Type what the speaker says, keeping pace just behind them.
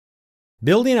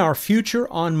Building Our Future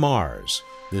on Mars,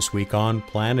 this week on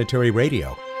Planetary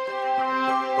Radio.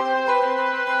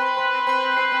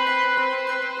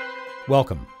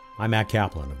 Welcome. I'm Matt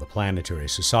Kaplan of the Planetary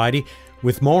Society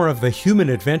with more of the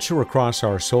human adventure across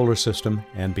our solar system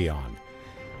and beyond.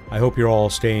 I hope you're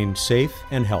all staying safe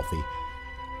and healthy.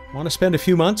 Want to spend a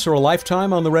few months or a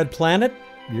lifetime on the Red Planet?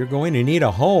 You're going to need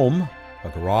a home, a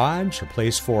garage, a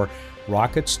place for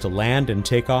rockets to land and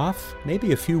take off,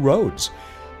 maybe a few roads.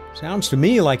 Sounds to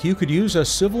me like you could use a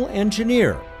civil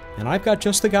engineer, and I've got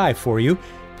just the guy for you.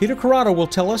 Peter Corrado will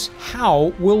tell us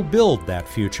how we'll build that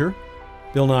future.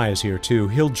 Bill Nye is here too.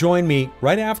 He'll join me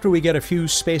right after we get a few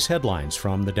space headlines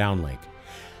from the downlink.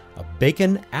 A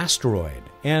Bacon asteroid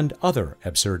and other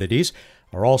absurdities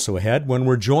are also ahead when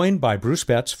we're joined by Bruce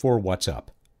Betts for What's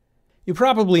Up. You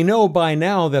probably know by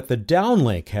now that the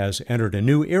downlink has entered a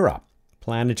new era.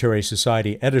 Planetary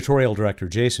Society editorial director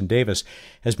Jason Davis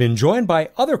has been joined by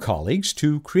other colleagues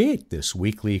to create this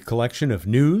weekly collection of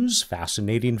news,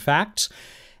 fascinating facts,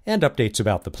 and updates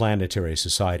about the Planetary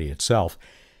Society itself.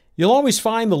 You'll always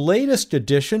find the latest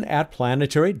edition at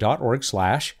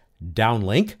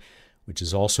planetary.org/downlink, which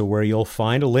is also where you'll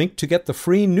find a link to get the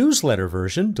free newsletter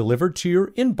version delivered to your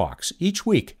inbox each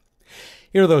week.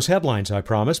 Here are those headlines I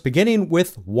promised, beginning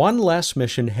with one less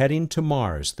mission heading to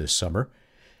Mars this summer.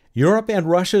 Europe and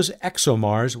Russia's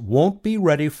ExoMars won't be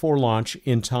ready for launch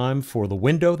in time for the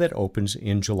window that opens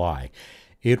in July.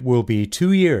 It will be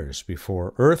 2 years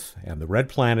before Earth and the Red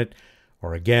Planet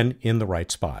are again in the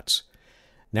right spots.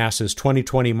 NASA's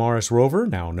 2020 Mars rover,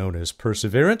 now known as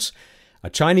Perseverance, a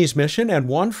Chinese mission, and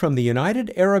one from the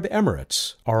United Arab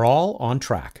Emirates are all on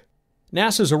track.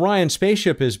 NASA's Orion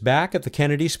spaceship is back at the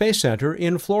Kennedy Space Center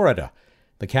in Florida.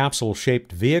 The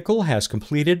capsule-shaped vehicle has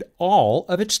completed all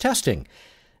of its testing.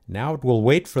 Now it will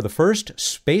wait for the first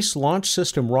Space Launch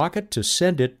System rocket to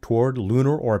send it toward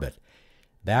lunar orbit.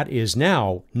 That is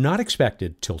now not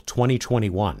expected till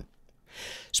 2021.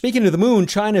 Speaking of the moon,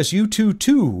 China's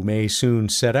Yutu-2 may soon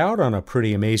set out on a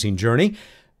pretty amazing journey.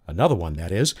 Another one,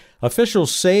 that is.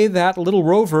 Officials say that little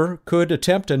rover could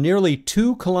attempt a nearly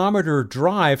 2-kilometer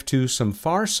drive to some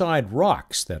far-side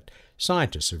rocks that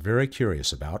scientists are very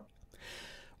curious about.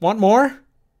 Want more?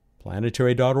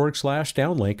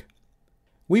 Planetary.org/downlink.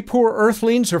 We poor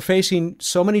Earthlings are facing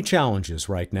so many challenges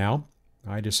right now.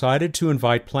 I decided to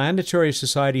invite Planetary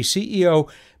Society CEO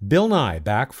Bill Nye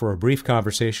back for a brief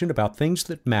conversation about things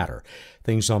that matter,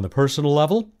 things on the personal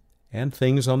level, and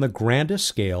things on the grandest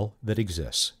scale that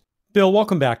exists. Bill,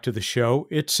 welcome back to the show.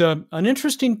 It's an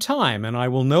interesting time, and I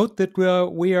will note that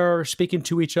we are speaking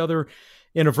to each other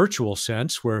in a virtual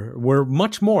sense. We're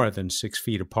much more than 6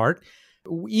 feet apart.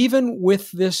 Even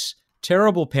with this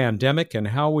terrible pandemic and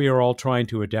how we are all trying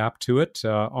to adapt to it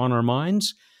on our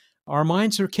minds are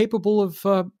capable of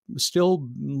still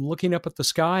looking up at the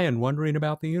sky and wondering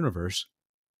about the universe.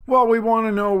 Well, we want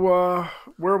to know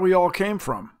where we all came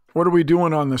from. What are we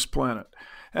doing on this planet?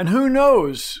 And who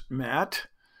knows, Matt,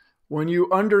 when you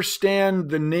understand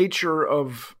the nature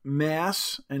of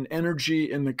mass and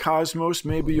energy in the cosmos,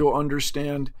 maybe you'll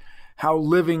understand how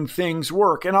living things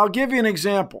work. And I'll give you an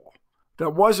example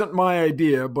that wasn't my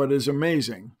idea, but is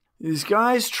amazing. These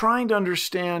guys trying to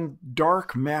understand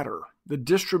dark matter, the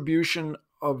distribution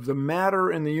of the matter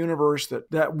in the universe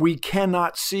that we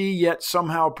cannot see, yet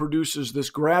somehow produces this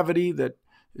gravity that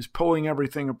is pulling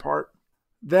everything apart.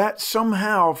 That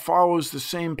somehow follows the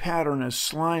same pattern as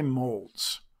slime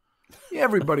molds.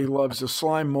 Everybody loves a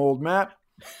slime mold, Matt.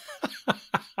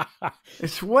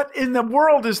 It's what in the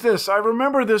world is this? I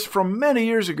remember this from many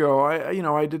years ago.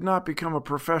 I did not become a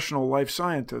professional life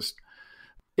scientist.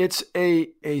 It's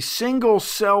a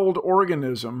single-celled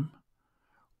organism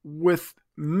with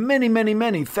many, many,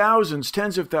 many thousands,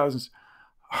 tens of thousands,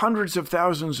 hundreds of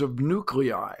thousands of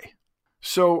nuclei.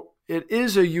 So it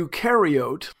is a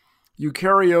eukaryote.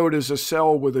 Eukaryote is a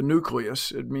cell with a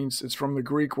nucleus. It means it's from the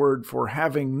Greek word for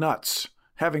having nuts,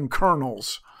 having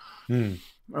kernels.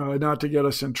 Not to get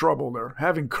us in trouble there,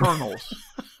 having kernels.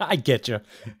 I get you.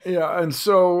 Yeah, and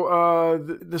so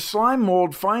the slime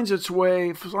molds find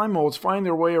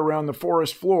their way around the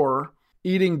forest floor,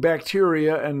 eating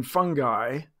bacteria and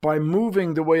fungi by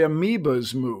moving the way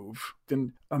amoebas move,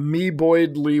 and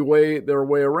amoeboidally way their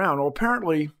way around. Well,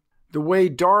 apparently, the way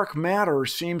dark matter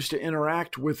seems to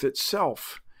interact with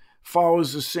itself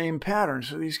follows the same pattern.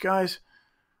 So these guys,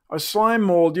 a slime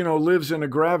mold, lives in a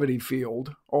gravity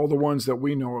field, all the ones that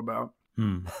we know about.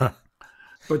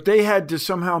 But they had to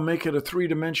somehow make it a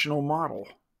 3-dimensional model,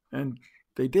 and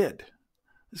they did.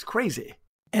 It's crazy.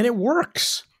 And it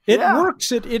works. It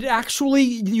works. It actually,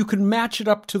 you can match it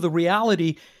up to the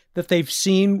reality that they've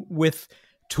seen with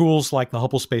tools like the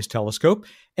Hubble Space Telescope.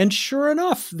 And sure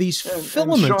enough, these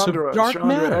filaments of dark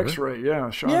matter. X-ray,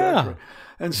 X-ray.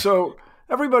 And so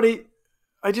everybody,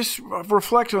 I just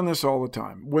reflect on this all the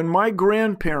time. When my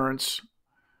grandparents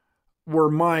were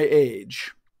my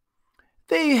age,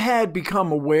 they had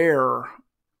become aware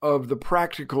of the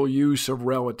practical use of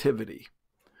relativity.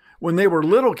 When they were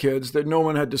little kids, that no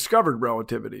one had discovered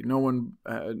relativity. No one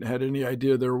had any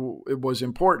idea it was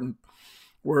important.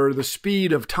 Where the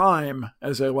speed of time,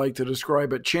 as I like to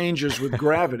describe it, changes with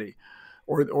gravity,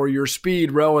 or your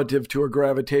speed relative to a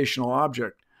gravitational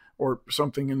object, or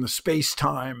something in the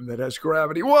space-time that has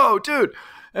gravity. Whoa, dude!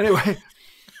 Anyway,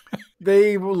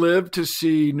 they lived to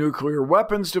see nuclear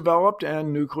weapons developed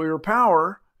and nuclear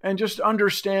power, and just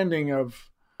understanding of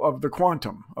the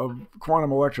quantum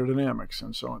electrodynamics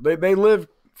and so on. They lived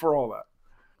for all that.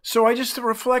 So I just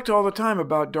reflect all the time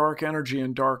about dark energy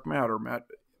and dark matter, Matt.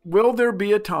 Will there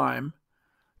be a time,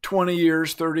 20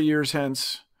 years, 30 years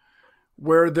hence,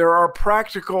 where there are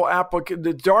practical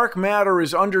the dark matter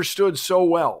is understood so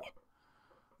well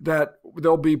that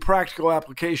there'll be practical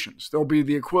applications? There'll be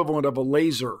the equivalent of a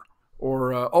laser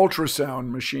or an ultrasound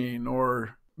machine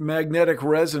or magnetic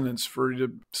resonance for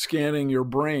scanning your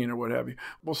brain or what have you.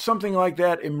 Will something like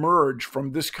that emerge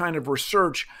from this kind of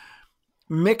research,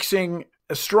 mixing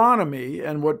astronomy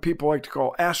and what people like to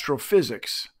call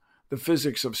astrophysics, the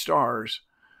physics of stars,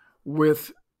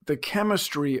 with the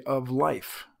chemistry of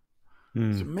life?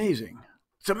 It's amazing.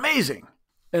 It's amazing.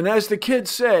 And as the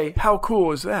kids say, how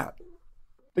cool is that?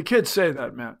 The kids say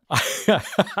that, Matt.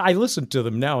 I listen to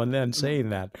them now and then saying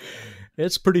that.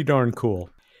 It's pretty darn cool.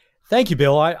 Thank you,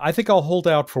 Bill. I think I'll hold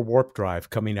out for warp drive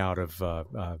coming out of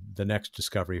the next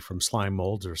discovery from slime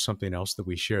molds or something else that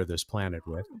we share this planet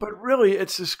with. But really,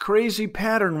 it's this crazy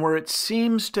pattern where it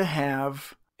seems to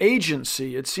have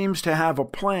agency. It seems to have a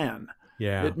plan.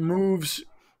 Yeah. It moves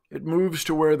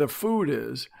to where the food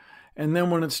is. And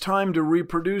then when it's time to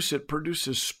reproduce, it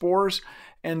produces spores.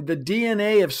 And the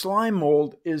DNA of slime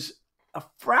mold is a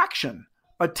fraction,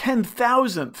 a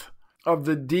 10,000th of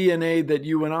the DNA that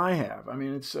you and I have. I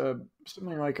mean, it's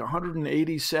something like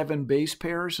 187 base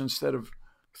pairs instead of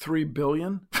 3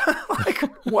 billion. Like,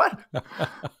 what?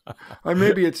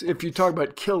 Maybe it's, if you talk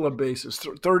about kilobases,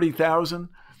 30,000.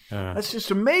 That's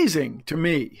just amazing to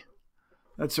me.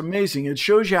 That's amazing. It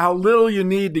shows you how little you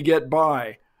need to get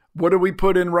by. What do we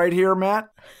put in right here, Matt?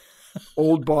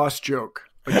 Old boss joke.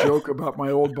 A joke about my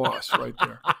old boss right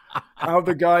there. How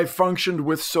the guy functioned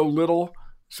with so little.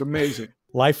 It's amazing.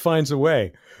 Life finds a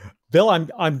way. Bill,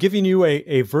 I'm giving you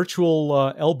a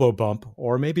virtual elbow bump,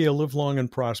 or maybe a live long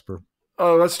and prosper.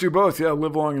 Oh, let's do both. Yeah,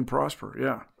 live long and prosper.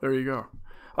 Yeah, there you go.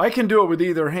 I can do it with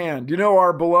either hand. You know,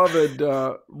 our beloved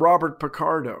Robert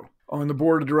Picardo on the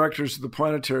board of directors of the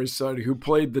Planetary Society, who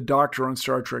played the Doctor on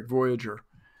Star Trek Voyager,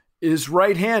 is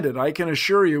right-handed. I can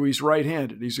assure you he's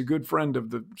right-handed. He's a good friend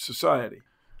of the society.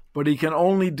 But he can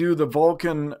only do the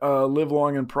Vulcan live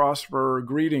long and prosper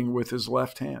greeting with his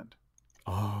left hand.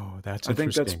 Oh, that's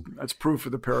interesting. I think that's proof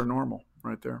of the paranormal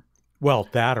right there. Well,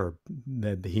 that or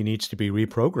that he needs to be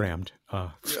reprogrammed.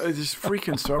 Just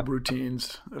freaking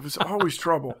subroutines. It was always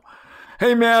trouble.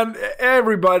 Hey, man,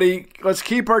 everybody, let's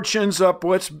keep our chins up.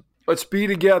 Let's be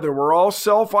together. We're all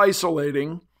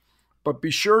self-isolating, but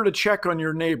be sure to check on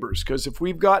your neighbors, because if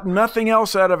we've got nothing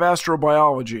else out of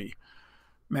astrobiology,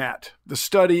 Matt, the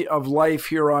study of life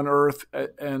here on Earth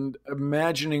and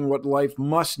imagining what life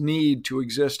must need to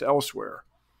exist elsewhere,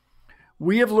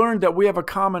 we have learned that we have a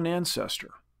common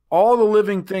ancestor. All the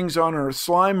living things on Earth,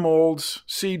 slime molds,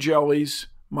 sea jellies,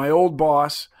 my old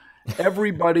boss,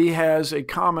 everybody has a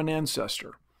common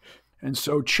ancestor. And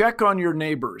so check on your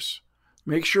neighbors.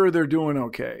 Make sure they're doing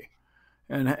okay.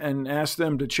 And ask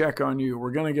them to check on you.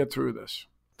 We're going to get through this.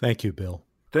 Thank you, Bill.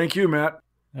 Thank you, Matt.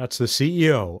 That's the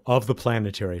CEO of the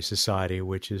Planetary Society,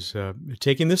 which is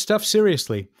taking this stuff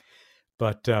seriously,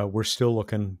 but we're still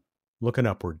looking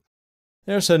upward.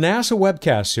 There's a NASA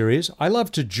webcast series I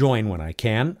love to join when I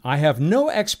can. I have no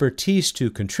expertise to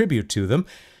contribute to them,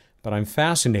 but I'm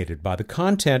fascinated by the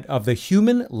content of the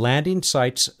Human Landing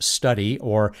Sites Study,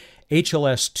 or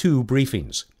HLS-2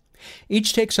 briefings.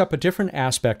 Each takes up a different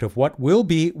aspect of what will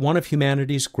be one of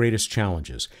humanity's greatest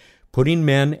challenges: putting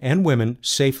men and women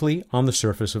safely on the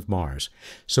surface of Mars,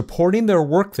 supporting their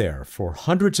work there for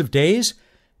hundreds of days,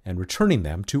 and returning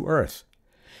them to Earth.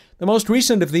 The most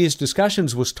recent of these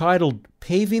discussions was titled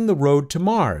Paving the Road to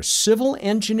Mars: Civil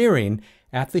Engineering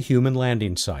at the Human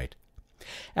Landing Site.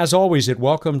 As always, it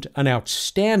welcomed an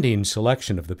outstanding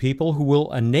selection of the people who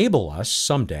will enable us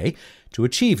someday to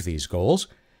achieve these goals.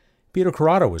 Peter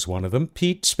Corrado was one of them.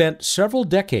 Pete spent several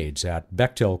decades at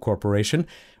Bechtel Corporation,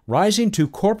 rising to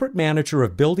corporate manager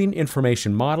of building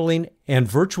information modeling and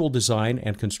virtual design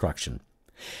and construction.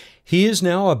 He is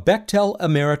now a Bechtel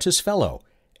Emeritus Fellow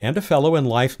and a Fellow in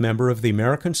Life member of the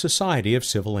American Society of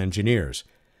Civil Engineers,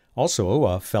 also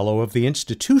a Fellow of the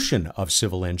Institution of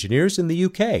Civil Engineers in the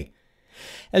UK.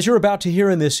 As you're about to hear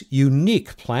in this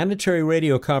unique planetary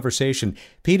radio conversation,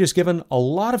 Pete has given a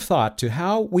lot of thought to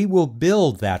how we will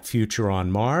build that future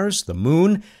on Mars, the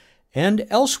Moon, and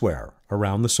elsewhere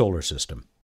around the solar system.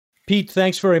 Pete,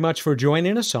 thanks very much for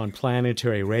joining us on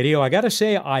Planetary Radio. I got to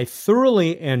say, I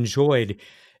thoroughly enjoyed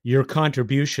your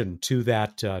contribution to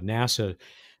that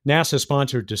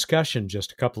NASA-sponsored discussion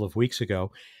just a couple of weeks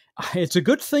ago. It's a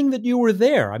good thing that you were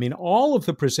there. I mean, all of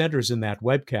the presenters in that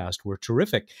webcast were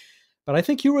terrific, but I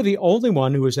think you were the only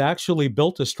one who has actually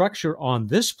built a structure on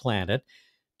this planet,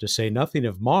 to say nothing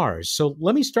of Mars. So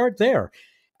let me start there.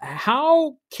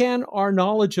 How can our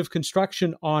knowledge of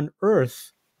construction on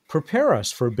Earth prepare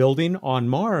us for building on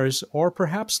Mars or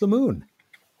perhaps the Moon?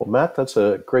 Well, Matt, that's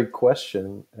a great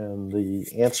question. And the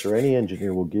answer any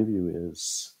engineer will give you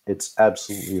is it's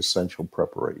absolutely essential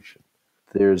preparation.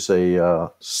 There's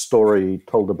a story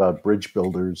told about bridge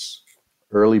builders,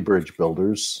 early bridge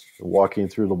builders, walking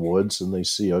through the woods, and they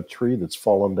see a tree that's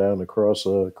fallen down across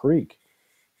a creek.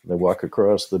 They walk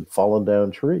across the fallen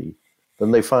down tree.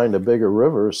 Then they find a bigger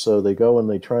river, so they go and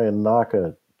they try and knock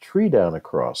a tree down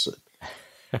across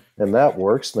it. And that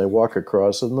works, and they walk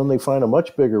across it, and then they find a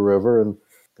much bigger river, and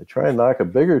they try and knock a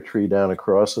bigger tree down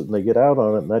across it, and they get out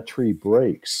on it, and that tree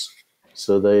breaks.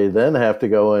 So they then have to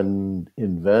go and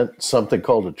invent something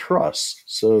called a truss.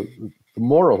 So the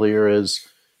moral here is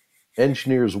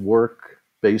engineers work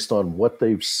based on what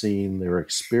they've seen, their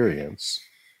experience,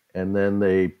 and then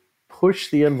they push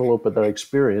the envelope of that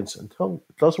experience until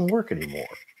it doesn't work anymore.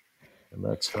 And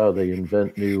that's how they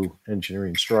invent new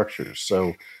engineering structures.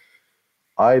 So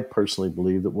I personally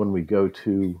believe that when we go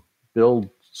to build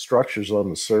structures on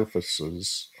the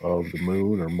surfaces of the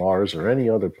Moon or Mars or any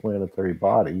other planetary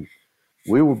body,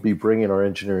 we will be bringing our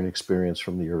engineering experience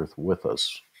from the Earth with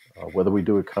us, whether we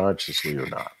do it consciously or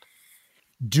not.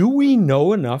 Do we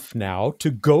know enough now to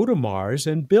go to Mars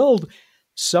and build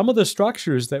some of the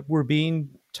structures that were being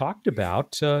talked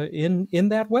about in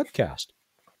that webcast?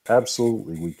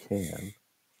 Absolutely, we can.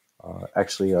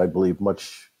 Actually, I believe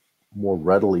much more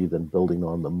readily than building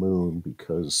on the Moon,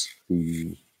 because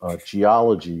the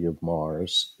geology of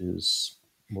Mars is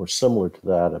more similar to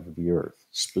that of the Earth,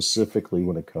 specifically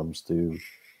when it comes to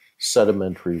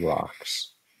sedimentary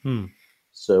rocks.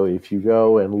 So if you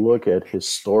go and look at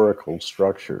historical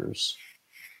structures,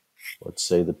 let's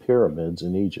say the pyramids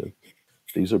in Egypt,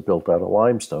 these are built out of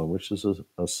limestone, which is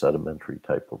a sedimentary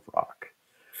type of rock.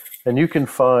 And you can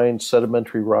find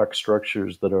sedimentary rock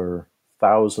structures that are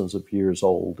thousands of years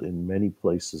old in many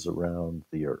places around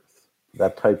the Earth.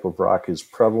 That type of rock is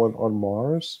prevalent on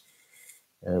Mars,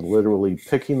 and literally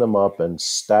picking them up and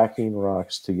stacking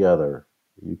rocks together,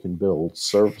 you can build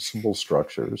serviceable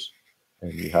structures,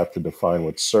 and you have to define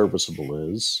what serviceable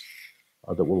is,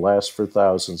 that will last for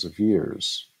thousands of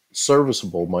years.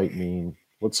 Serviceable might mean,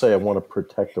 let's say I want to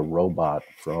protect a robot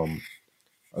from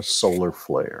a solar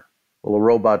flare. Well, a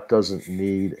robot doesn't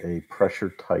need a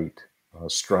pressure-tight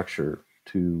structure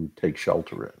to take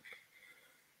shelter in.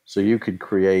 So you could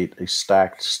create a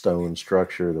stacked stone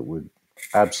structure that would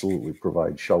absolutely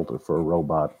provide shelter for a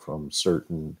robot from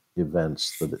certain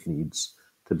events that it needs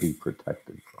to be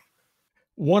protected from.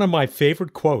 One of my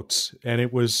favorite quotes, and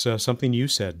it was something you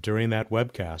said during that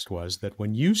webcast, was that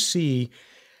when you see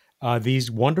these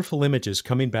wonderful images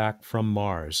coming back from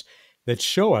Mars that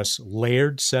show us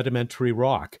layered sedimentary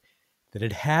rock, that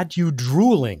it had you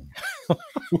drooling.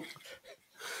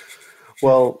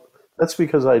 Well, that's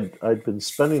because I'd been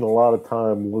spending a lot of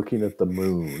time looking at the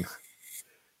Moon.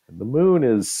 And the Moon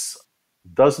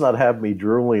does not have me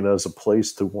drooling as a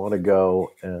place to want to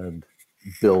go and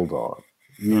build on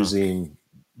using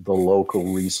the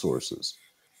local resources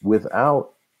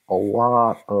without a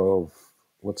lot of,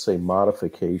 let's say,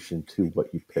 modification to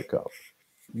what you pick up.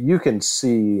 You can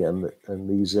see, and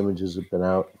these images have been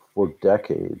out for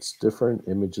decades, different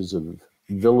images of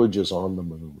villages on the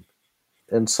Moon.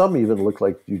 And some even look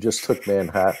like you just took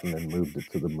Manhattan and moved it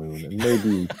to the Moon. And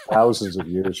maybe thousands of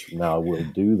years from now we'll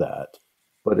do that.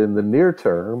 But in the near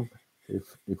term, if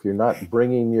you're not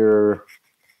bringing your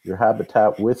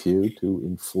habitat with you to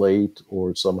inflate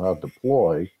or somehow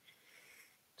deploy,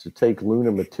 to take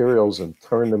lunar materials and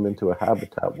turn them into a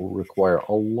habitat will require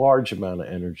a large amount of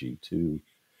energy to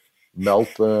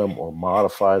melt them or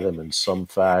modify them in some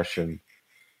fashion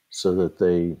so that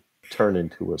they turn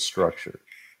into a structure.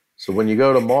 So when you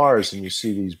go to Mars and you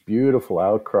see these beautiful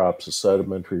outcrops of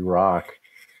sedimentary rock,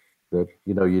 that,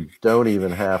 you don't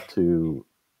even have to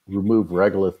remove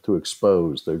regolith to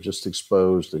expose. They're just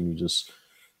exposed, and you just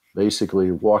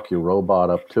basically walk your robot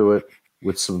up to it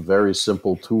with some very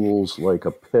simple tools like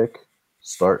a pick,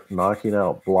 start knocking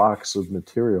out blocks of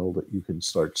material that you can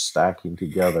start stacking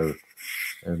together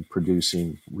and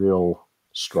producing real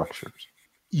structures.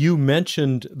 You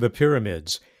mentioned the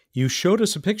pyramids. You showed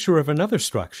us a picture of another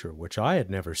structure, which I had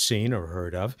never seen or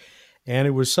heard of. And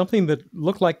it was something that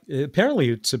looked like, apparently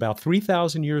it's about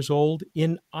 3,000 years old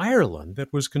in Ireland,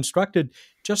 that was constructed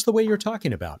just the way you're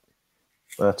talking about.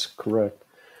 That's correct.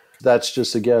 That's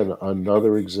just, again,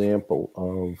 another example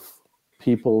of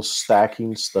people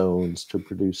stacking stones to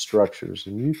produce structures.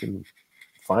 And you can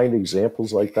find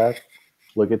examples like that.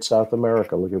 Look at South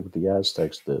America. Look at what the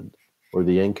Aztecs did, or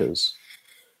the Incas.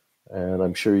 And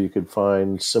I'm sure you could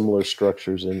find similar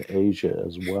structures in Asia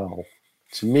as well.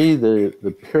 To me,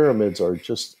 the pyramids are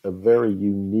just a very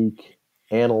unique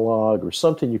analog, or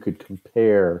something you could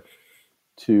compare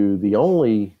to the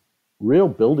only real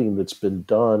building that's been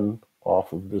done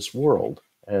off of this world,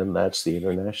 and that's the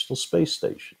International Space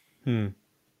Station.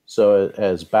 So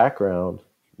as background,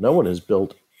 no one has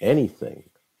built anything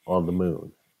on the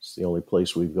moon. It's the only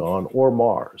place we've gone, or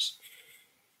Mars.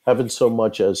 Haven't so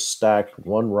much as stacked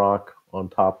one rock on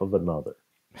top of another.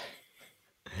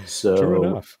 So, true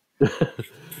enough.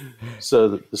 So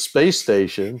the space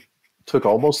station took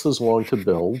almost as long to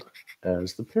build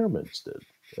as the pyramids did,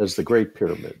 as the Great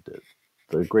Pyramid did.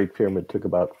 The Great Pyramid took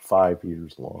about 5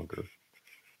 years longer.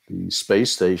 The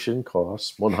space station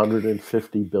costs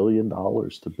 $150 billion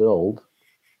to build.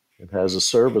 It has a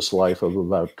service life of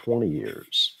about 20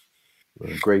 years.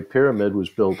 The Great Pyramid was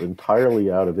built entirely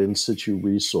out of in situ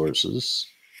resources,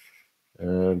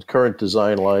 and current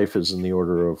design life is in the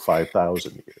order of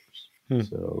 5,000 years.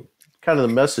 So kind of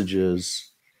the message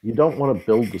is, you don't want to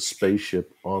build the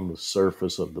spaceship on the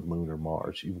surface of the moon or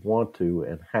Mars. You want to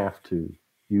and have to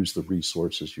use the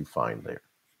resources you find there.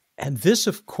 And this,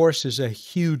 of course, is a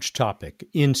huge topic,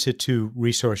 in situ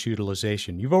resource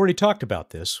utilization. You've already talked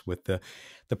about this with the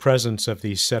presence of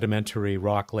these sedimentary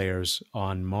rock layers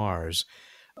on Mars.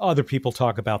 Other people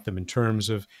talk about them in terms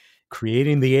of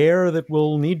creating the air that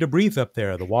we'll need to breathe up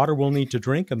there, the water we'll need to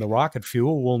drink, and the rocket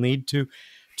fuel we'll need to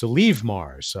leave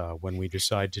Mars when we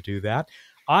decide to do that.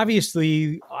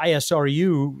 Obviously,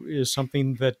 ISRU is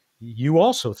something that you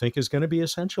also think is going to be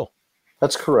essential.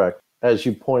 That's correct. As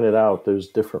you pointed out, there's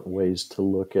different ways to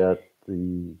look at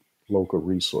the local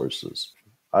resources.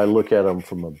 I look at them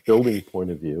from a building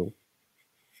point of view.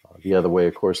 The other way,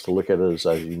 of course, to look at it is,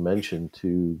 as you mentioned,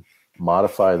 to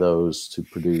modify those to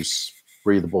produce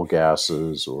breathable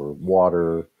gases or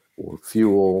water or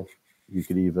fuel. You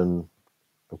could even,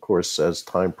 of course, as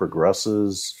time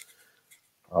progresses,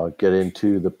 get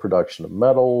into the production of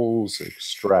metals,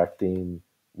 extracting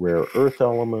rare earth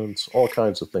elements, all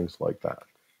kinds of things like that.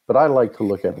 But I like to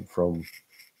look at it from,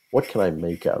 what can I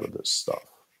make out of this stuff?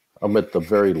 I'm at the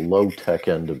very low-tech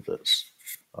end of this.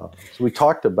 So we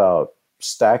talked about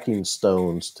stacking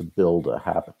stones to build a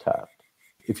habitat.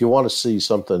 If you want to see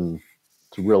something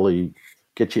to really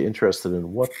get you interested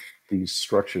in what these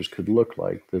structures could look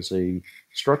like, there's a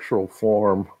structural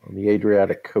form on the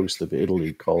Adriatic coast of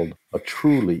Italy called a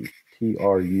trulli,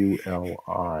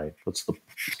 Truli. That's the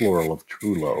plural of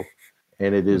trullo.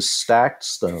 And it is stacked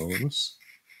stones.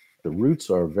 The roots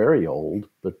are very old,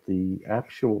 but the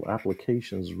actual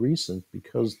application is recent,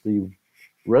 because the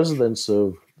residents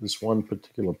of this one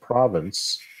particular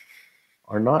province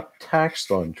are not taxed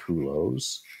on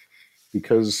trullos,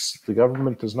 because the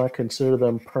government does not consider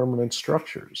them permanent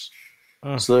structures.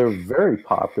 So they're a very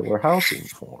popular housing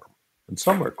form. And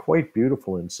some are quite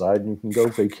beautiful inside, and you can go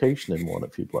vacation in one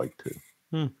if you'd like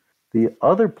to. The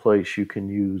other place you can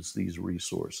use these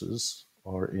resources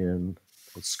are in,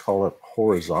 let's call it,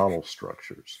 horizontal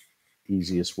structures.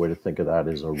 Easiest way to think of that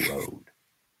is a road.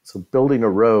 So building a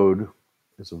road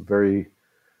is a very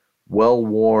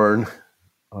well-worn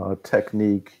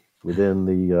technique within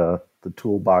the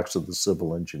toolbox of the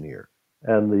civil engineer.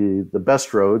 And the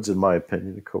best roads, in my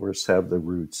opinion, of course, have their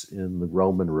roots in the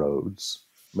Roman roads,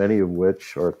 many of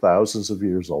which are thousands of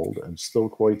years old and still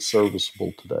quite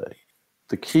serviceable today.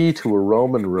 The key to a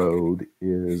Roman road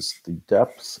is the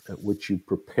depth at which you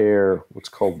prepare what's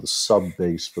called the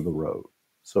subbase for the road.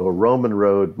 So a Roman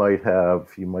road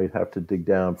you might have to dig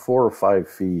down 4 or 5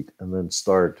 feet and then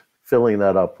start filling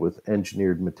that up with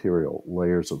engineered material,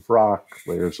 layers of rock,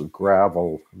 layers of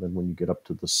gravel. And then when you get up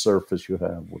to the surface, you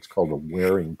have what's called a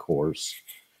wearing course,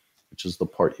 which is the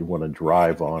part you want to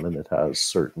drive on. And it has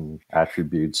certain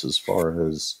attributes as far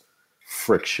as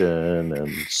friction and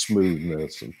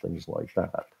smoothness and things like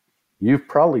that. You've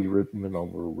probably ridden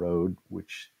over a road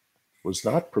which was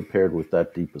not prepared with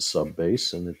that deep a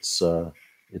subbase, and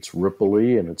it's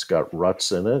ripply and it's got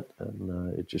ruts in it,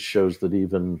 and it just shows that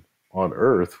even on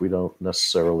Earth we don't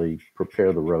necessarily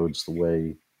prepare the roads the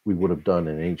way we would have done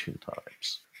in ancient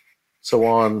times. So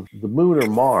on the Moon or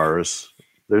Mars,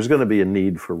 there's going to be a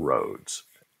need for roads.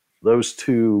 Those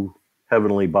two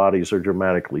heavenly bodies are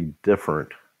dramatically different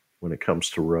when it comes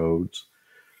to roads.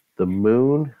 The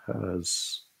Moon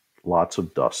has lots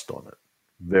of dust on it,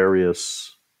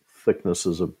 various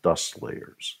thicknesses of dust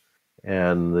layers.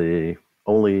 And the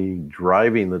only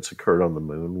driving that's occurred on the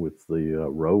Moon with the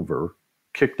rover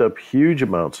kicked up huge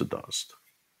amounts of dust.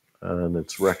 And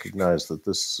it's recognized that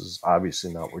this is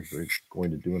obviously not what you're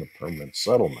going to do in a permanent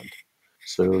settlement.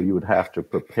 So you would have to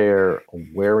prepare a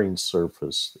wearing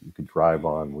surface that you could drive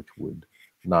on, which would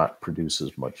not produce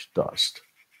as much dust.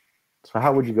 So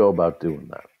how would you go about doing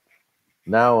that?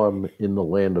 Now I'm in the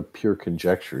land of pure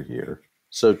conjecture here.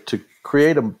 So to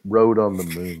create a road on the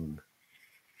Moon,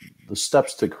 the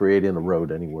steps to creating a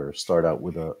road anywhere start out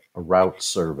with a route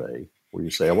survey, where you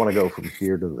say, I want to go from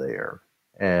here to there.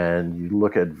 And you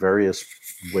look at various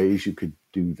ways you could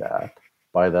do that.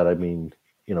 By that, I mean,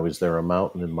 is there a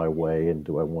mountain in my way? And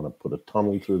do I want to put a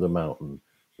tunnel through the mountain?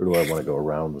 Or do I want to go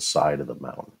around the side of the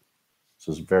mountain?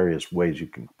 So there's various ways you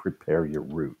can prepare your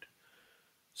route.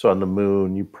 So on the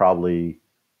Moon, you probably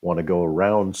want to go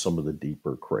around some of the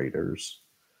deeper craters.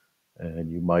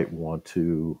 And you might want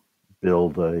to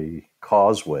build a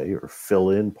causeway or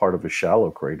fill in part of a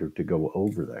shallow crater to go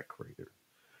over that crater.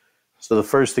 So the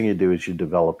first thing you do is you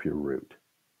develop your route.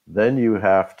 Then you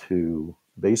have to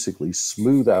basically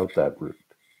smooth out that route.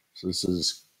 So this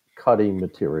is cutting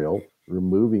material,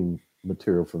 removing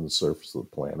material from the surface of the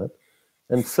planet,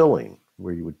 and filling,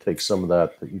 where you would take some of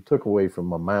that you took away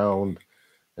from a mound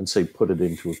and say put it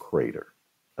into a crater.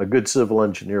 A good civil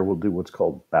engineer will do what's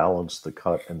called balance the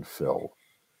cut and fill.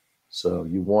 So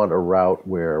you want a route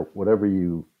where whatever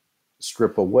you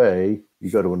strip away, you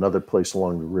go to another place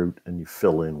along the route and you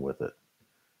fill in with it.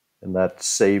 And that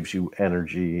saves you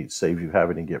energy, saves you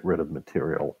having to get rid of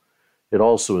material. It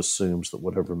also assumes that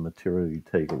whatever material you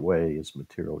take away is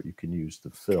material you can use to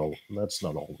fill, and that's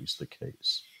not always the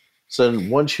case. So then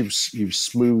once you've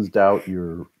smoothed out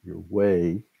your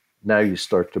way, now you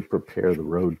start to prepare the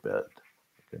roadbed.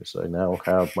 Okay, so I now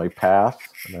have my path,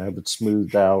 and I have it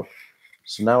smoothed out.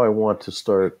 So now I want to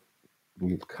start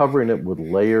covering it with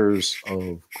layers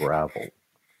of gravel.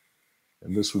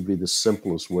 And this would be the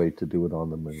simplest way to do it on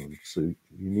the Moon. So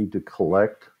you need to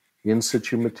collect in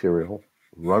situ material,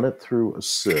 run it through a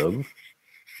sieve,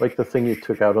 like the thing you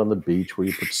took out on the beach where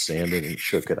you put sand in and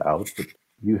shook it out. But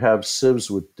you have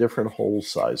sieves with different hole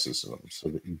sizes in them so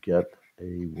that you get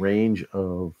a range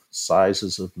of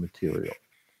sizes of material.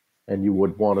 And you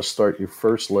would want to start your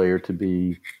first layer to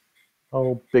be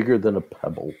bigger than a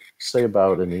pebble, say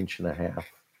about 1.5 inches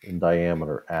in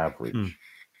diameter average.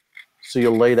 So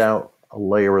you laid out a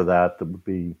layer of that would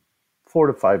be 4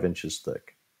 to 5 inches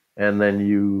thick. And then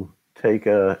you take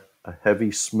a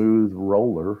heavy, smooth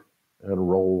roller and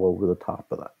roll over the top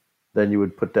of that. Then you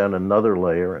would put down another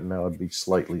layer, and now it'd be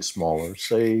slightly smaller,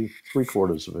 say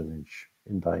 3/4 of an inch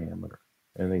in diameter.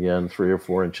 And again, 3 or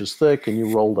 4 inches thick, and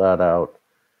you roll that out.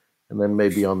 And then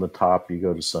maybe on the top, you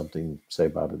go to something, say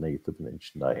about 1/8 of an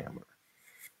inch in diameter.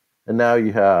 And now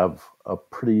you have a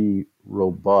pretty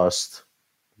robust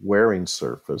wearing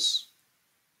surface.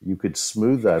 You could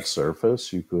smooth that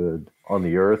surface. You could, on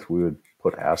the Earth, we would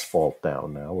put asphalt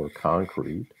down now, or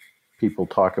concrete. People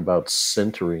talk about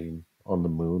sintering on the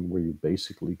Moon, where you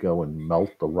basically go and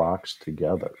melt the rocks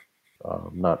together.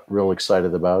 I'm not real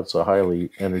excited about it. It's a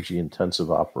highly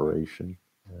energy-intensive operation.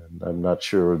 And I'm not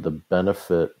sure the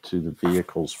benefit to the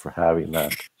vehicles for having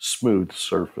that smooth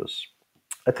surface.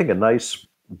 I think a nice,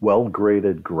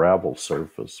 well-graded gravel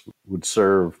surface would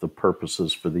serve the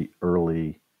purposes for the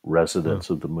early residents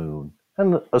of the Moon.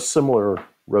 And a similar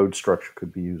road structure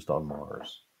could be used on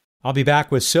Mars. I'll be back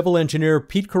with civil engineer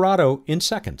Pete Corrado in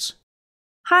seconds.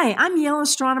 Hi, I'm Yale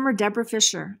astronomer Deborah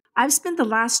Fisher. I've spent the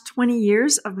last 20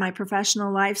 years of my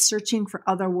professional life searching for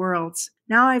other worlds.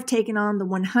 Now I've taken on the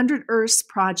 100 Earths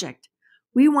project.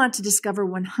 We want to discover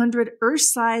 100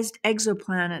 Earth-sized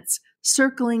exoplanets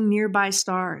circling nearby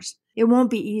stars. It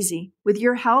won't be easy. With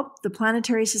your help, the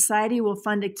Planetary Society will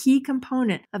fund a key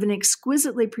component of an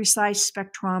exquisitely precise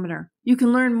spectrometer. You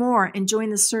can learn more and join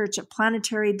the search at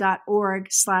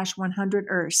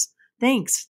planetary.org/100Earths.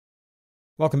 Thanks.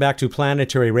 Welcome back to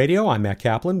Planetary Radio. I'm Matt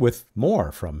Kaplan with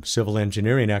more from civil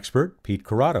engineering expert Pete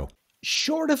Corrado.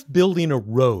 Short of building a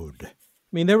road,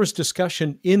 there was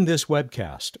discussion in this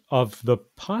webcast of the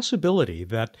possibility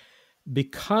that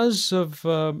because of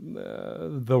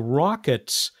the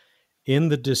rockets in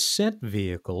the descent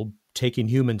vehicle taking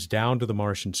humans down to the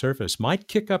Martian surface might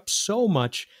kick up so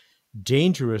much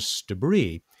dangerous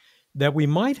debris that we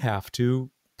might have to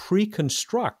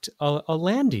pre-construct a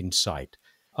landing site,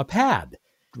 a pad.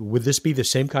 Would this be the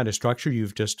same kind of structure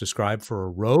you've just described for a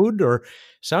road, or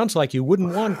sounds like you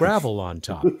wouldn't want gravel on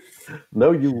top?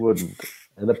 No, you wouldn't.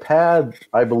 And a pad,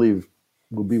 I believe,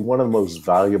 would be one of the most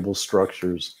valuable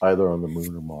structures either on the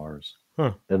moon or Mars.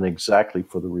 And exactly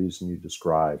for the reason you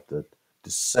described, that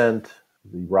descent,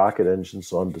 the rocket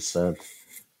engines on descent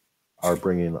are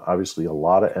bringing obviously a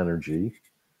lot of energy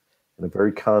in a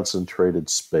very concentrated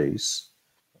space,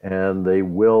 and they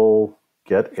will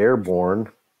get airborne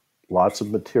lots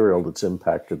of material that's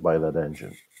impacted by that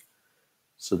engine.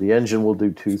 So the engine will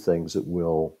do two things. It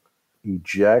will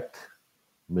eject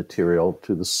material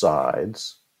to the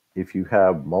sides. If you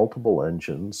have multiple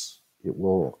engines, it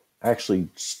will actually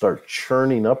start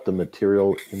churning up the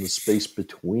material in the space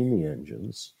between the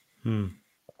engines,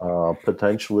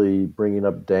 potentially bringing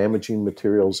up damaging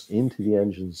materials into the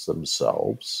engines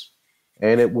themselves.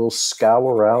 And it will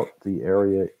scour out the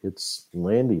area it's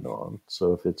landing on.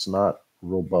 So if it's not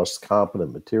robust,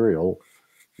 competent material,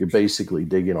 you're basically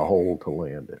digging a hole to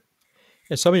land it.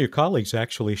 And some of your colleagues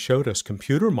actually showed us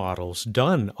computer models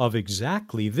done of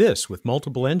exactly this with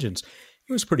multiple engines.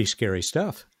 It was pretty scary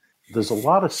stuff. There's a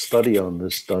lot of study on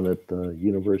this done at the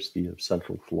University of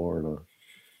Central Florida.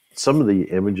 Some of the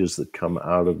images that come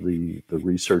out of the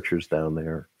researchers down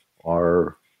there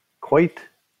are quite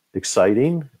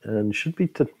exciting and should be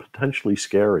potentially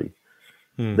scary.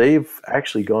 They've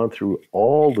actually gone through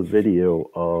all the video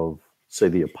of, say,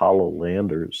 the Apollo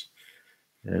landers.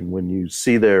 And when you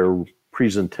see their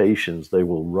presentations, they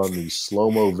will run these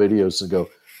slow-mo videos and go,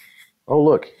 oh,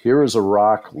 look, here is a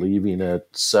rock leaving at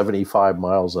 75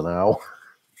 miles an hour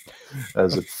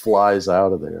as it flies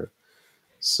out of there.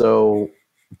 So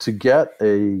to get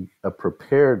a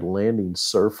prepared landing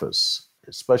surface,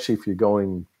 especially if you're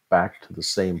going back to the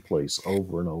same place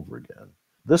over and over again,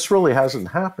 this really hasn't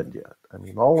happened yet. I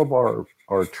mean, all of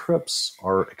our trips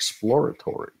are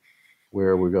exploratory,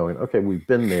 where we're going, okay, we've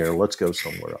been there, let's go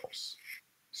somewhere else.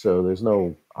 So there's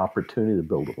no opportunity to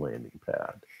build a landing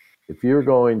pad. If you're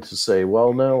going to say,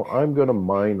 well, no, I'm going to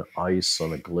mine ice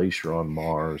on a glacier on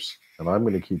Mars, and I'm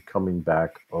going to keep coming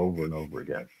back over and over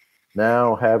again,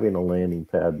 now having a landing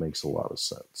pad makes a lot of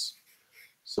sense.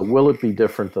 So will it be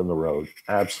different than the road?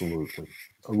 Absolutely.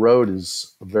 A road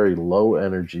is a very low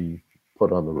energy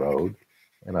put on the road.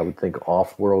 And I would think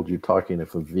off-world, you're talking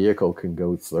if a vehicle can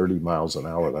go 30 miles an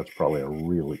hour, that's probably a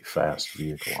really fast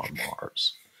vehicle on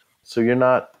Mars. So you're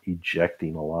not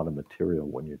ejecting a lot of material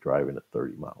when you're driving at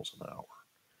 30 miles an hour,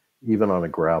 even on a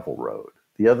gravel road.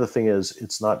 The other thing is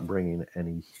it's not bringing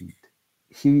any heat.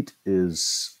 Heat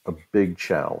is a big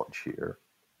challenge here,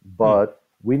 but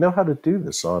we know how to do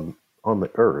this on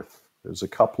the Earth. There's a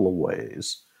couple of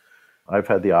ways. I've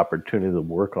had the opportunity to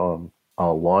work on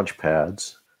launch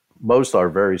pads. Most are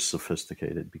very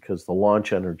sophisticated because the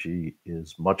launch energy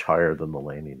is much higher than the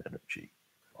landing energy.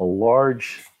 A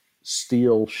large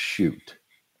steel chute,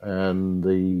 and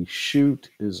the chute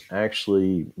is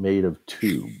actually made of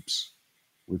tubes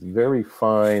with very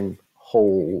fine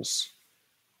holes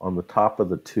on the top of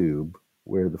the tube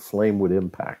where the flame would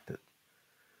impact it.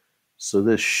 So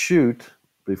this chute,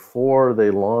 before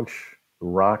they launch the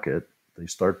rocket, they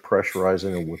start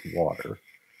pressurizing it with water.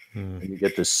 And you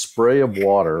get this spray of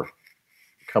water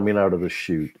coming out of the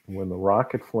chute. When the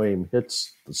rocket flame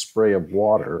hits the spray of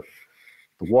water,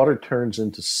 the water turns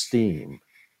into steam.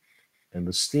 And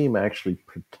the steam actually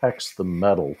protects the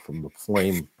metal from the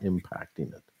flame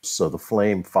impacting it. So the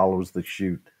flame follows the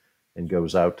chute and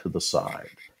goes out to the side.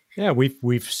 Yeah,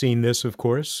 we've seen this, of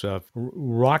course,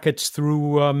 rockets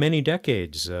through many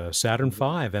decades, Saturn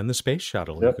V and the Space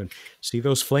Shuttle. Yep. You can see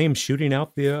those flames shooting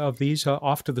out of these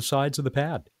off to the sides of the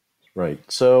pad. Right.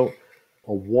 So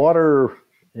a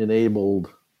water-enabled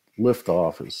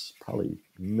liftoff is probably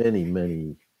many,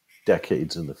 many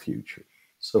decades in the future.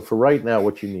 So for right now,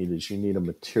 what you need a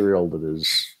material that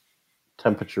is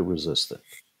temperature resistant.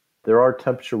 There are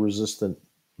temperature resistant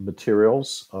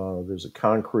materials. There's a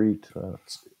concrete,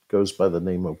 goes by the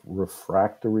name of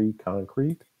refractory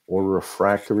concrete or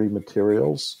refractory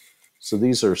materials. So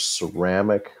these are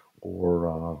ceramic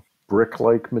or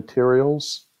brick-like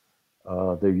materials.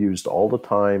 They're used all the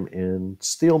time in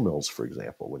steel mills, for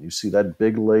example. When you see that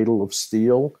big ladle of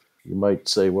steel, you might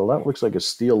say, well, that looks like a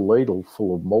steel ladle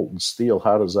full of molten steel.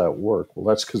 How does that work? Well,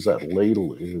 that's because that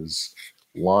ladle is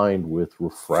lined with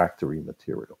refractory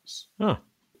materials. Huh.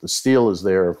 The steel is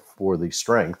there for the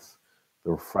strength.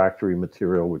 The refractory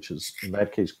material, which is, in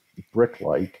that case,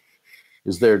 brick-like,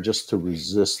 is there just to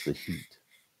resist the heat.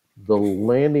 the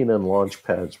landing and launch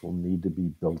pads will need to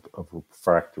be built of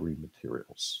refractory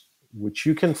materials, which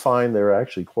you can find. They're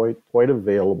actually quite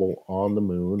available on the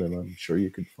moon, and I'm sure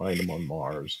you could find them on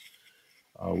Mars.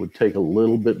 Would take a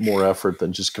little bit more effort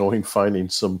than just finding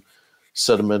some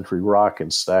sedimentary rock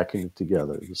and stacking it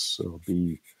together. This will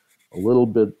be a little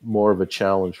bit more of a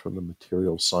challenge from the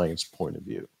material science point of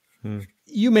view.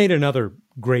 You made another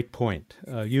great point.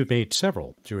 You made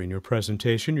several during your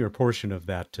presentation, your portion of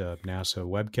that NASA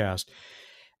webcast.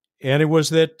 And it was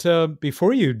that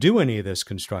before you do any of this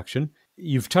construction,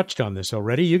 you've touched on this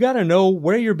already, you got to know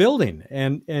where you're building.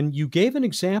 And you gave an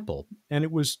example, and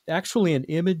it was actually an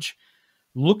image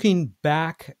looking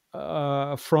back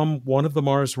from one of the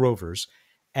Mars rovers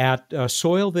at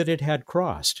soil that it had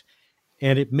crossed.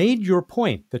 And it made your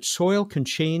point that soil can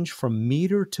change from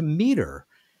meter to meter,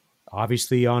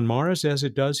 obviously on Mars as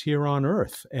it does here on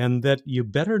Earth, and that you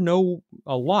better know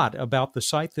a lot about the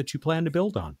site that you plan to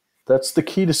build on. That's the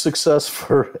key to success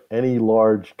for any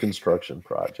large construction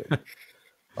project,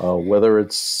 whether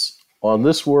it's on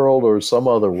this world or some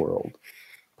other world.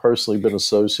 Personally been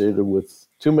associated with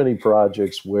too many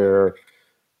projects where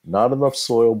not enough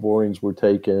soil borings were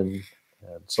taken,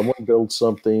 and someone built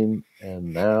something,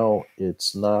 and now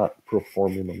it's not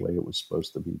performing the way it was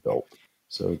supposed to be built.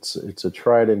 So it's a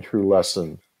tried and true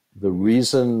lesson. The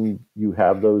reason you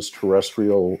have those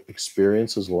terrestrial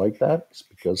experiences like that is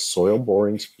because soil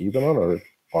borings, even on Earth,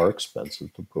 are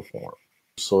expensive to perform.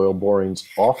 Soil borings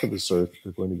off of this Earth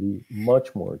are going to be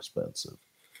much more expensive.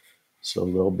 So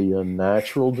there'll be a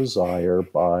natural desire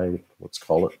by, let's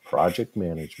call it project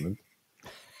management,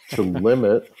 to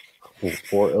limit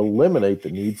or eliminate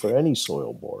the need for any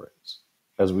soil borings.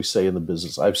 As we say in the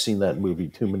business, I've seen that movie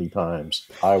too many times.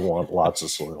 I want lots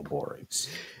of soil borings.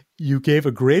 You gave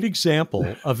a great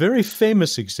example, a very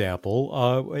famous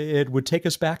example. It would take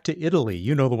us back to Italy.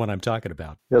 You know the one I'm talking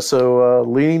about. Yeah, so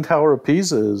Leaning Tower of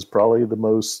Pisa is probably the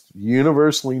most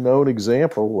universally known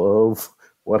example of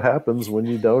what happens when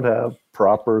you don't have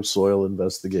proper soil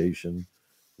investigation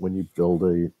when you build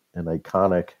an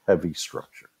iconic heavy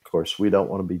structure. Of course, we don't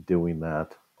want to be doing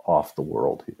that off the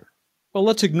world here. Well,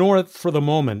 let's ignore it for the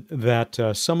moment that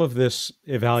some of this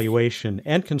evaluation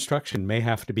and construction may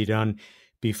have to be done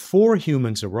before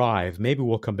humans arrive. Maybe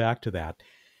we'll come back to that.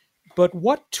 But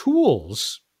what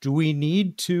tools do we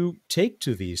need to take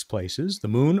to these places, the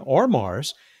moon or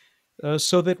Mars,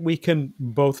 so that we can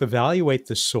both evaluate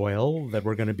the soil that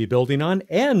we're going to be building on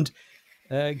and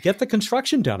get the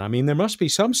construction done? I mean, there must be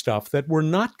some stuff that we're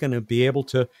not going to be able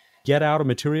to get out of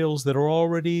materials that are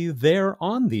already there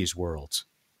on these worlds.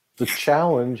 The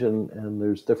challenge, and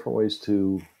there's different ways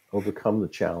to overcome the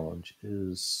challenge,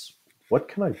 is what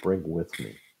can I bring with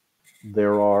me?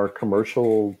 There are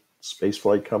commercial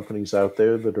spaceflight companies out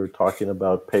there that are talking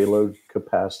about payload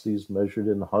capacities measured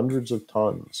in hundreds of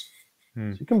tons.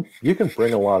 So you can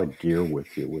bring a lot of gear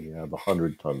with you when you have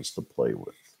 100 tons to play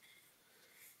with.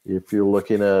 If you're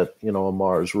looking at, a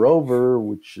Mars rover,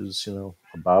 which is,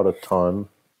 about a ton,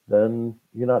 then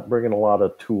you're not bringing a lot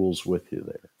of tools with you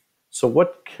there. So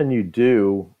what can you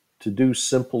do to do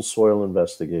simple soil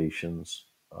investigations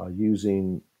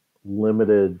using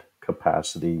limited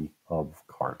capacity of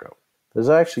cargo? There's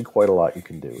actually quite a lot you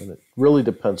can do, and it really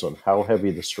depends on how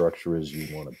heavy the structure is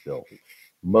you want to build.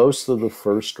 Most of the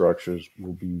first structures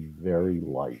will be very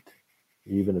light.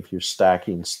 Even if you're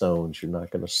stacking stones, you're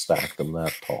not going to stack them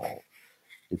that tall.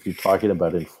 If you're talking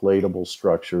about inflatable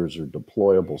structures or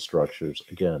deployable structures,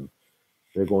 again,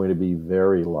 they're going to be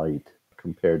very light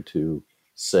compared to,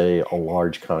 say, a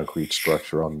large concrete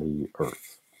structure on the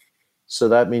Earth. So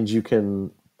that means you can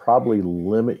probably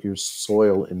limit your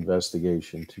soil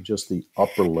investigation to just the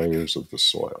upper layers of the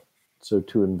soil. So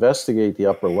to investigate the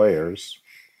upper layers,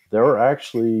 there are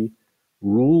actually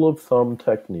rule of thumb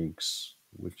techniques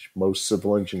which most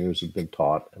civil engineers have been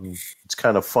taught. And it's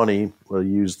kind of funny when I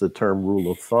use the term rule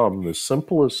of thumb. The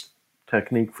simplest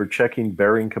technique for checking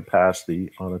bearing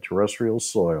capacity on a terrestrial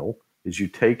soil is you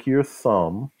take your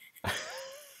thumb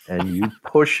and you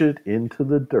push it into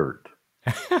the dirt.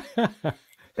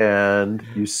 And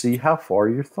you see how far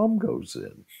your thumb goes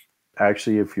in.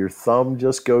 Actually, if your thumb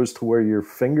just goes to where your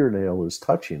fingernail is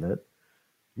touching it,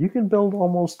 you can build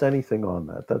almost anything on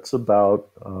that. That's about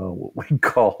what we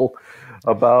call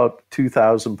about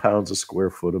 2,000 pounds a square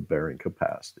foot of bearing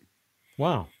capacity.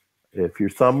 Wow. If your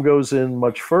thumb goes in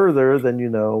much further, then you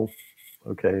know,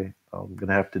 okay, I'm going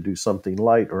to have to do something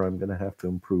light or I'm going to have to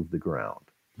improve the ground.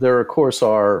 There, of course,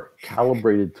 are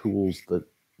calibrated tools that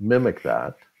mimic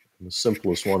that. And the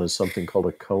simplest one is something called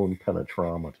a cone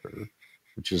penetrometer,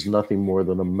 which is nothing more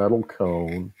than a metal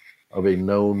cone of a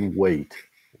known weight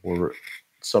or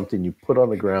something you put on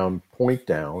the ground, point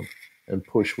down, and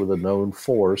push with a known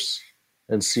force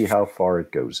and see how far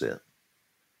it goes in.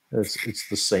 It's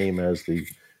the same as the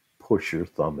push your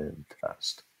thumb in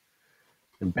test.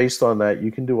 And based on that,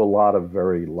 you can do a lot of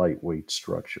very lightweight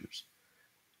structures.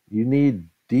 You need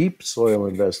deep soil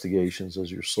investigations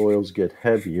as your soils get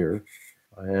heavier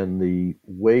and the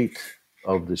weight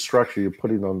of the structure you're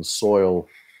putting on the soil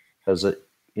has an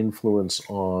influence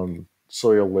on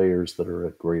soil layers that are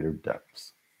at greater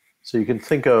depth. So you can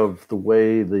think of the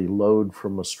way the load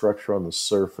from a structure on the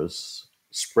surface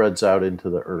spreads out into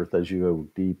the earth as you go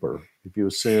deeper. If you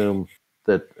assume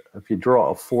that if you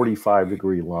draw a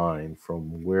 45-degree line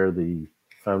from where the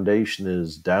foundation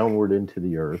is downward into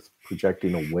the earth,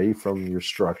 projecting away from your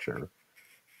structure,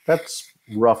 that's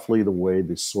roughly the way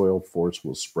the soil force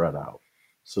will spread out.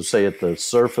 So say at the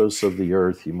surface of the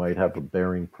earth, you might have a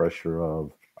bearing pressure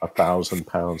of 1,000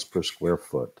 pounds per square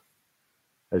foot.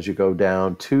 As you go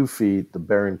down 2 feet, the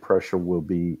bearing pressure will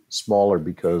be smaller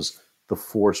because the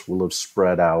force will have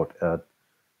spread out at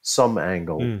some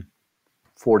angle,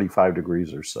 45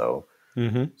 degrees or so,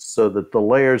 so that the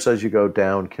layers as you go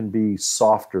down can be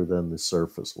softer than the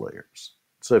surface layers.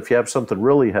 So if you have something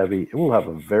really heavy, it will have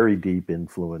a very deep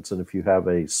influence. And if you have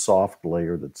a soft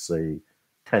layer that's, say,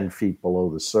 10 feet below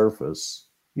the surface,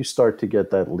 you start to get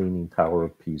that leaning Tower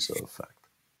of Pisa effect.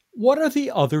 What are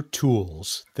the other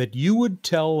tools that you would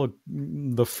tell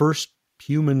the first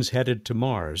humans headed to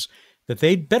Mars that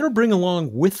they'd better bring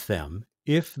along with them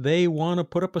if they want to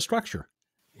put up a structure?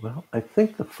 Well, I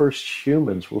think the first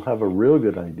humans will have a real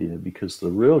good idea because the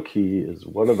real key is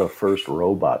what are the first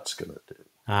robots going to do?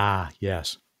 Ah,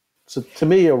 yes. So to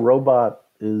me, a robot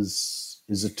is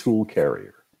a tool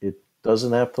carrier. It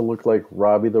doesn't have to look like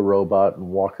Robbie the Robot and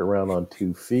walk around on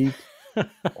 2 feet,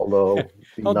 although it'd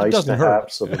be nice to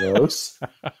have some of those.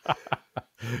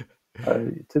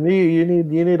 To me, you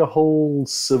need a whole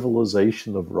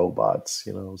civilization of robots.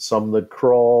 You know, some that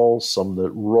crawl, some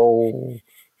that roll,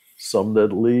 some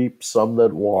that leap, some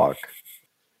that walk.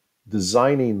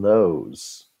 Designing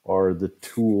those are the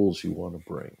tools you want to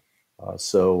bring.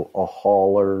 So a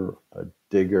hauler, a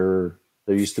digger.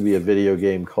 There used to be a video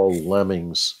game called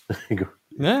Lemmings. If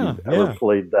you've ever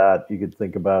played that, you could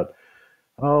think about,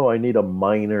 oh, I need a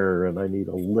miner and I need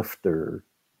a lifter.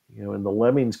 You know, in the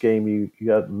Lemmings game, you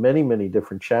got many, many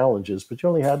different challenges, but you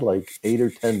only had like 8 or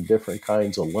 10 different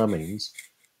kinds of lemmings,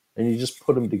 and you just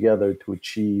put them together to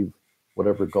achieve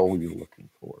whatever goal you're looking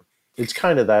for. It's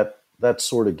kind of that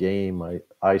sort of game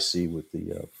I see with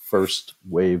the first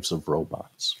waves of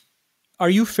robots. Are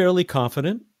you fairly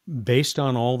confident, based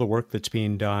on all the work that's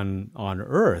being done on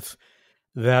Earth,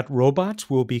 that robots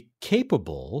will be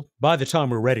capable, by the time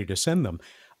we're ready to send them,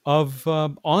 of,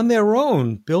 on their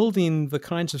own, building the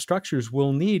kinds of structures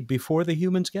we'll need before the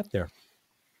humans get there?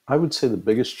 I would say the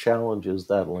biggest challenge is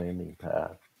that landing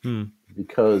pad,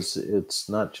 because it's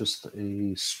not just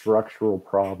a structural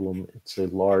problem, it's a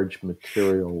large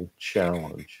material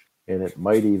challenge. And it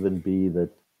might even be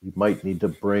that you might need to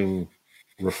bring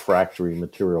refractory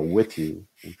material with you,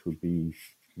 which would be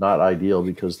not ideal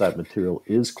because that material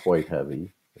is quite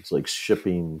heavy. It's like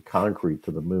shipping concrete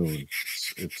to the moon.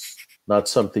 It's not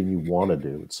something you want to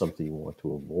do. It's something you want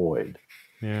to avoid.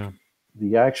 Yeah.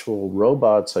 The actual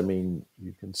robots, I mean,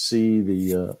 you can see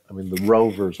the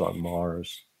rovers on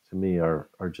Mars, to me, are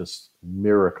just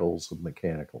miracles of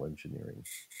mechanical engineering.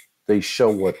 They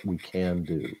show what we can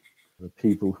do. The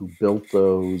people who built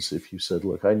those, if you said,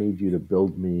 look, I need you to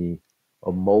build me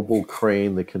a mobile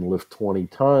crane that can lift 20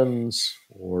 tons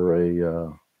or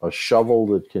a shovel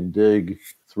that can dig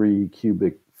 3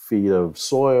 cubic feet of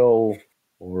soil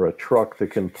or a truck that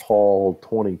can haul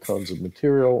 20 tons of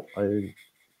material,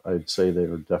 I'd say they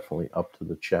are definitely up to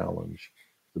the challenge.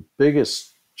 The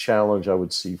biggest challenge I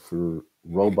would see for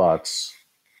robots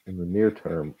in the near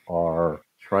term are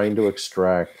trying to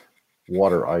extract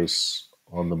water ice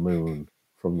on the moon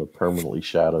from the permanently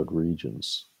shadowed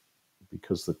regions,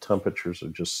 because the temperatures are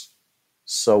just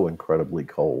so incredibly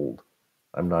cold.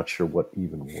 I'm not sure what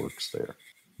even works there.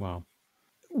 Wow.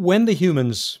 When the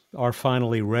humans are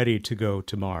finally ready to go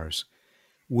to Mars,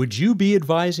 would you be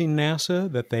advising NASA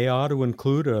that they ought to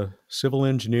include a civil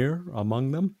engineer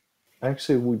among them?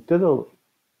 Actually, we did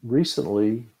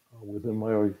recently within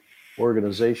my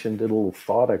organization, did a little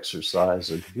thought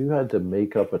exercise. If you had to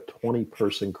make up a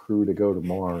 20-person crew to go to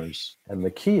Mars, and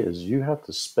the key is you have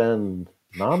to spend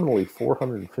nominally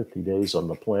 450 days on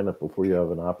the planet before you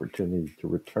have an opportunity to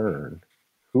return,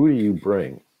 who do you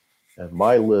bring? And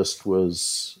my list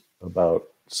was about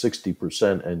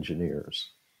 60% engineers,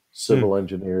 civil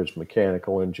engineers,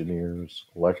 mechanical engineers,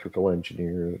 electrical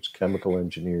engineers, chemical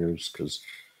engineers, because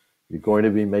You're going to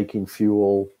be making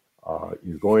fuel.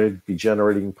 You're going to be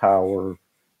generating power.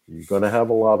 You're going to have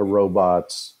a lot of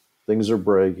robots. Things are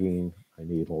breaking. I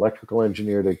need an electrical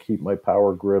engineer to keep my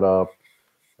power grid up.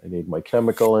 I need my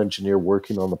chemical engineer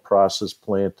working on the process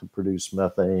plant to produce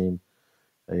methane.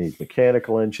 I need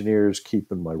mechanical engineers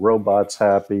keeping my robots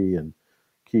happy and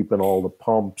keeping all the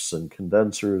pumps and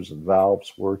condensers and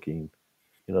valves working.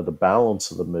 The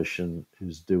balance of the mission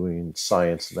is doing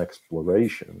science and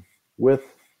exploration with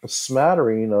a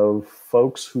smattering of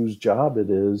folks whose job it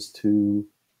is to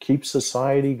keep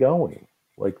society going.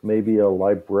 Like maybe a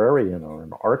librarian or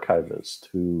an archivist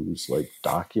who's like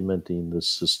documenting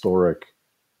this historic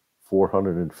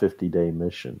 450-day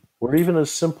mission. Or even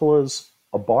as simple as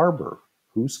a barber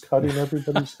who's cutting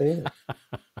everybody's hair.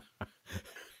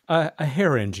 A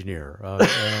hair engineer.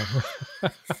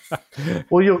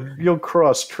 Well, you'll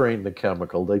cross-train the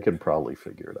chemical. They can probably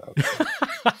figure it out.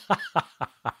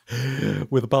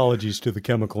 With apologies to the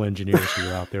chemical engineers who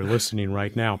are out there listening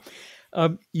right now.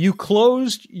 You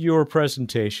closed your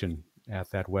presentation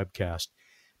at that webcast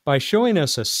by showing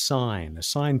us a sign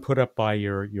put up by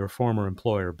your former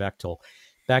employer, Bechtel,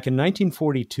 back in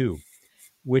 1942,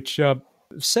 which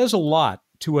says a lot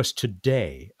to us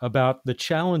today about the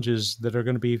challenges that are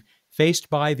going to be faced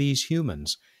by these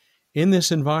humans in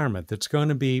this environment that's going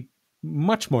to be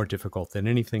much more difficult than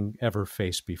anything ever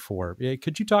faced before.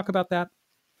 Could you talk about that?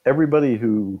 Everybody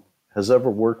who has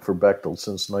ever worked for Bechtel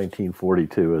since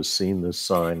 1942 has seen this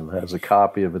sign and has a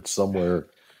copy of it somewhere,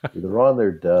 either on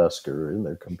their desk or in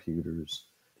their computers.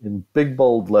 In big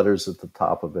bold letters at the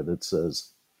top of it, it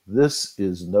says, "This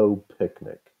is no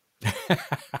picnic."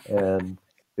 And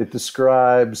it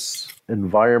describes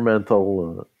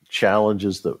environmental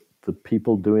challenges that the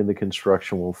people doing the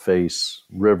construction will face: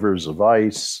 rivers of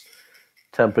ice,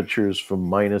 temperatures from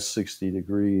minus 60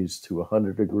 degrees to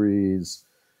 100 degrees.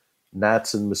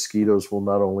 Gnats and mosquitoes will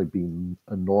not only be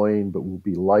annoying, but will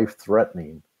be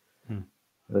life-threatening. And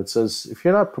it says, if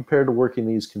you're not prepared to work in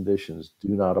these conditions, do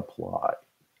not apply.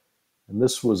 And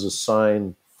this was a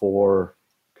sign for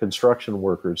construction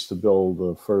workers to build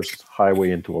the first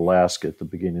highway into Alaska at the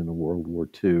beginning of World War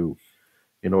II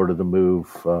in order to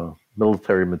move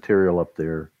military material up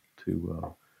there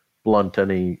to blunt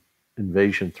any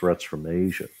invasion threats from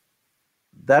Asia.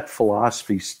 That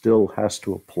philosophy still has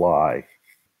to apply.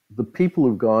 The people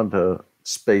who've gone to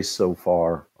space so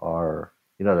far are,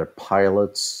 they're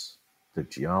pilots, they're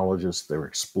geologists, they're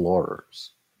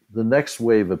explorers. The next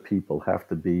wave of people have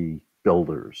to be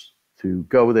builders, to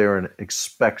go there and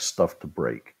expect stuff to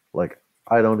break. Like,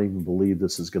 I don't even believe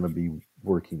this is going to be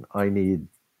working. I need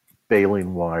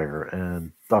baling wire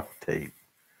and duct tape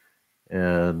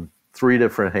and 3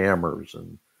 different hammers,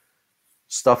 and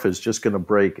stuff is just going to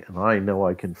break, and I know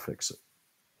I can fix it.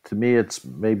 To me, it's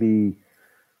maybe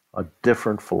a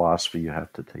different philosophy you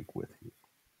have to take with you.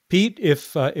 Pete,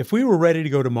 if we were ready to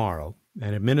go tomorrow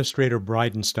and Administrator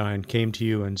Bridenstine came to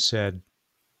you and said,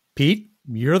 "Pete,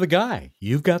 you're the guy.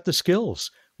 You've got the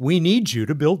skills. We need you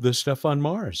to build this stuff on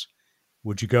Mars,"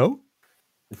 would you go?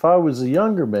 If I was a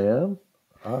younger man,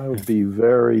 I would be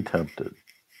very tempted.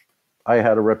 I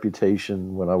had a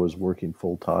reputation when I was working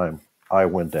full-time. I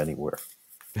went anywhere.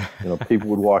 People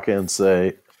would walk in and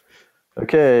say,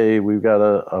 "Okay, we've got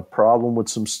a problem with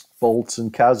some bolts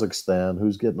in Kazakhstan.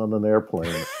 Who's getting on an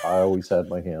airplane?" I always had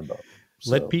my hand up.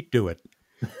 Let Pete do it.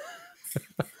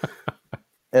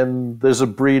 And there's a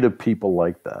breed of people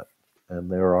like that.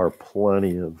 And there are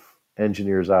plenty of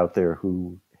engineers out there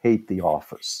who hate the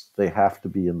office. They have to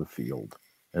be in the field.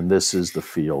 And this is the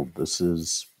field. This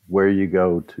is where you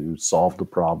go to solve the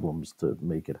problems to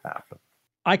make it happen.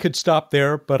 I could stop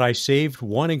there, but I saved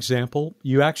one example.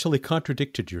 You actually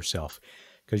contradicted yourself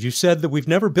because you said that we've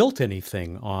never built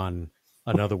anything on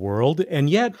another world. And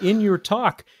yet in your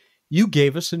talk, you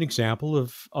gave us an example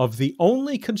of the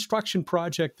only construction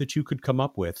project that you could come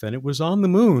up with, and it was on the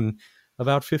moon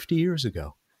about 50 years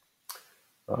ago.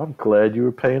 I'm glad you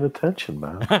were paying attention,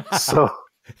 man. So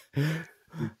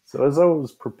as I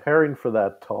was preparing for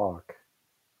that talk,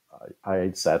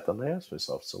 I sat down and asked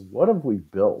myself, so what have we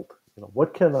built?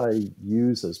 What can I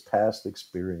use as past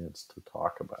experience to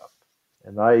talk about?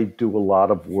 And I do a lot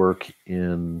of work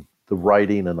in the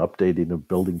writing and updating of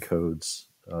building codes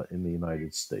in the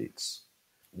United States.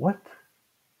 What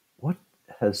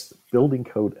has building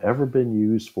code ever been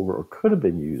used for or could have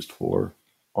been used for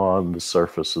on the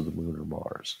surface of the moon or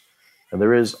Mars? And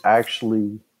there is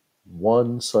actually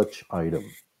one such item,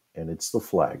 and it's the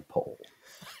flagpole.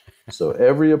 So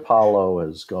every Apollo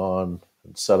has gone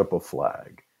and set up a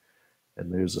flag.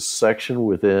 And there's a section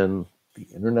within the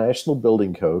International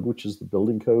Building Code, which is the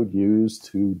building code used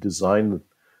to design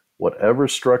whatever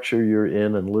structure you're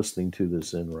in and listening to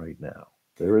this in right now.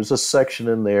 There is a section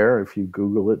in there, if you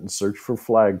Google it and search for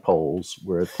flagpoles,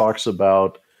 where it talks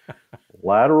about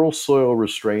lateral soil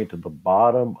restraint at the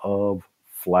bottom of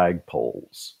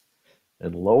flagpoles.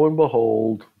 And lo and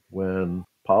behold, when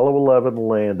Apollo 11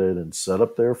 landed and set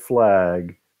up their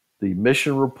flag, the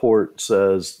mission report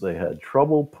says they had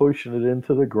trouble pushing it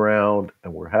into the ground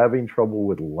and were having trouble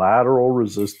with lateral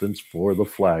resistance for the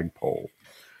flagpole.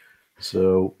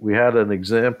 So we had an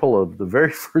example of the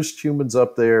very first humans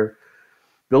up there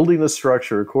building a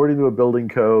structure according to a building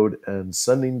code and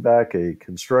sending back a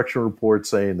construction report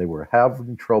saying they were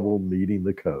having trouble meeting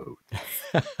the code.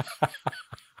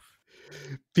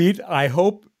 Pete, I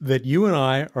hope that you and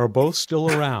I are both still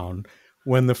around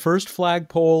when the first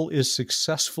flagpole is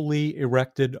successfully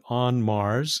erected on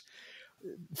Mars.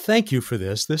 Thank you for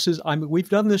this. We've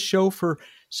done this show for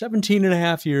 17 and a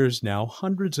half years now,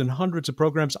 hundreds and hundreds of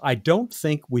programs. I don't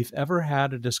think we've ever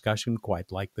had a discussion quite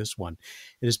like this one.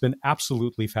 It has been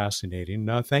absolutely fascinating.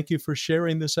 Thank you for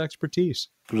sharing this expertise.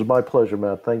 It was my pleasure,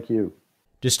 Matt. Thank you.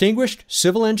 Distinguished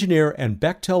civil engineer and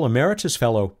Bechtel Emeritus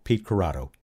Fellow, Pete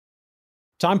Corrado.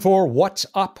 Time for What's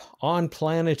Up on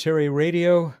Planetary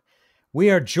Radio. We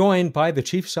are joined by the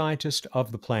chief scientist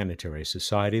of the Planetary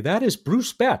Society. That is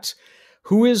Bruce Betts,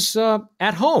 who is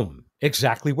at home,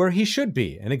 exactly where he should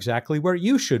be and exactly where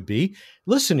you should be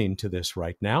listening to this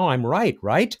right now. I'm right?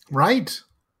 Right. All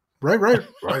right.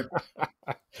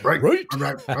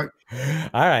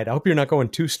 I hope you're not going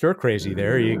too stir crazy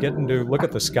there. Are you getting to look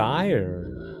at the sky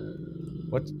or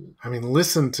what? I mean,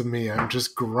 listen to me. I'm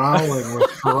just growling with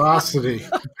ferocity.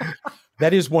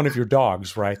 That is one of your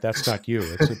dogs, right? That's not you.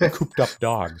 It's a cooped up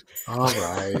dog. All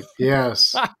right.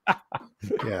 Yes.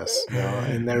 Yes. No,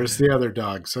 and there's the other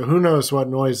dog. So who knows what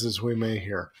noises we may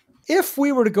hear. If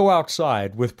we were to go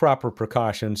outside with proper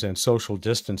precautions and social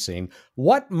distancing,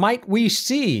 what might we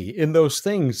see in those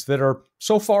things that are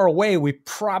so far away we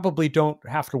probably don't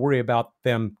have to worry about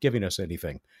them giving us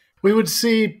anything? We would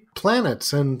see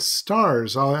planets and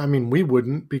stars. I mean, we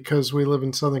wouldn't because we live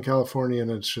in Southern California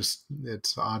and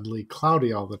it's oddly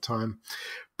cloudy all the time.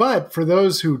 But for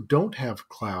those who don't have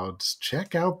clouds,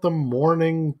 check out the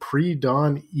morning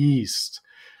pre-dawn east.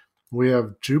 We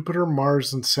have Jupiter,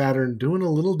 Mars, and Saturn doing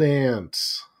a little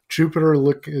dance. Jupiter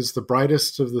is the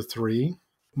brightest of the three.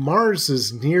 Mars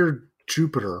is near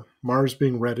Jupiter, Mars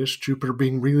being reddish, Jupiter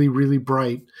being really, really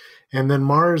bright. And then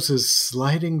Mars is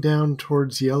sliding down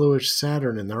towards yellowish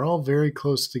Saturn, and they're all very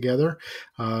close together.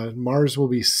 Mars will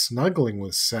be snuggling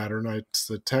with Saturn, it's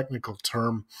the technical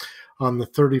term, on the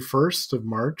 31st of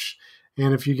March.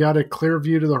 And if you got a clear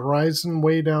view to the horizon,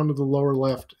 way down to the lower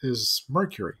left is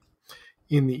Mercury.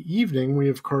 In the evening, we,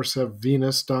 of course, have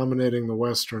Venus dominating the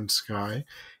western sky.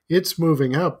 It's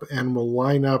moving up and will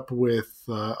line up with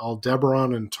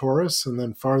Aldebaran and Taurus, and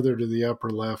then farther to the upper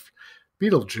left,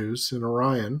 Betelgeuse in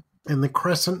Orion. And the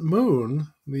crescent moon,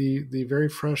 the very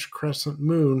fresh crescent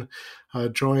moon,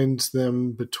 joins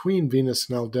them between Venus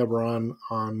and Aldebaran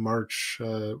on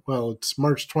it's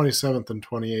March 27th and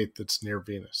 28th that's near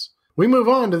Venus. We move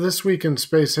on to This Week in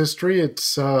Space History.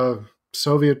 It's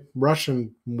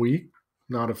Soviet-Russian week,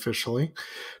 not officially.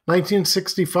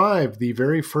 1965, the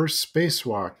very first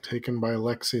spacewalk taken by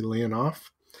Alexei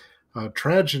Leonov.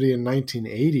 Tragedy in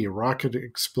 1980, a rocket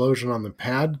explosion on the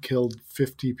pad killed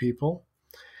 50 people.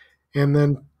 And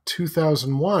then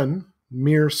 2001,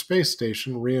 Mir space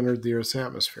station re-entered the Earth's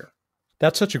atmosphere.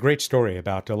 That's such a great story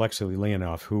about Alexei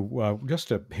Leonov, who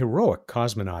just a heroic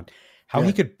cosmonaut, how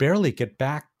he could barely get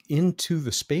back into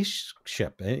the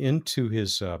spaceship, into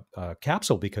his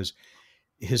capsule, because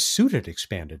his suit had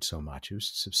expanded so much. It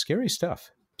was some scary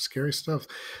stuff. Scary stuff.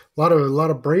 A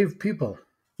lot of brave people.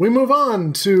 We move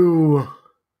on to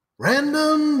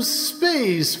Random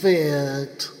Space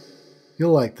Fact.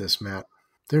 You'll like this, Matt.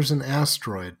 There's an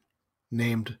asteroid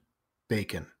named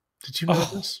Bacon. Did you know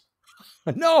this?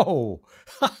 No.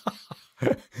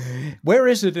 Where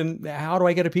is it and how do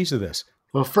I get a piece of this?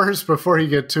 Well, first, before you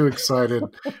get too excited,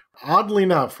 oddly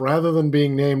enough, rather than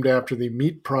being named after the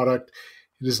meat product,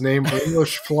 it is named for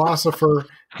English philosopher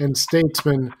and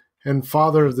statesman and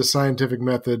father of the scientific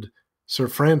method, Sir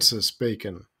Francis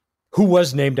Bacon. Who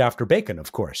was named after Bacon,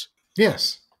 of course.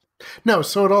 Yes. No,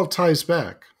 so it all ties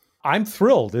back. I'm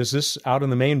thrilled. Is this out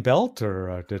in the main belt,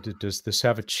 or does this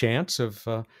have a chance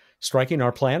of striking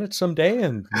our planet someday?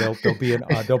 And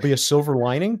there'll be a silver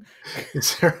lining.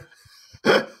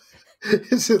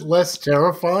 Is it less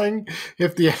terrifying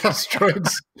if the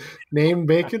asteroid's named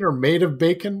Bacon or made of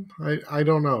bacon? I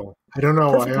don't know. Perfectly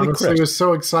I honestly crisp. was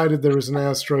so excited there was an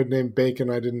asteroid named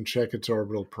Bacon, I didn't check its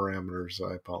orbital parameters.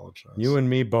 I apologize. You and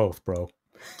me both, bro.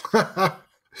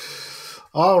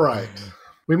 All right.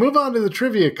 We move on to the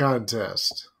trivia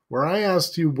contest, where I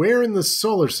asked you, where in the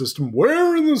solar system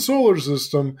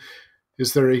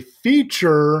is there a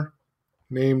feature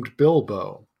named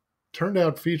Bilbo? Turned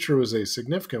out feature was a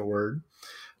significant word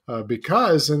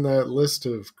because in that list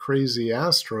of crazy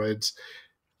asteroids,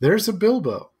 there's a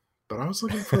Bilbo. But I was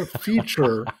looking for a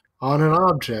feature on an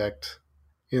object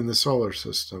in the solar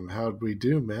system. How'd we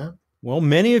do, Matt? Well,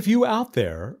 many of you out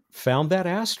there found that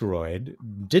asteroid,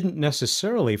 didn't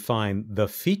necessarily find the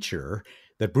feature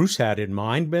that Bruce had in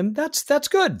mind, and that's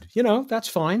good. That's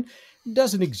fine. It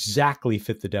doesn't exactly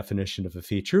fit the definition of a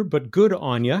feature, but good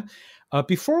on you.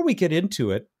 Before we get into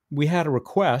it, we had a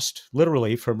request,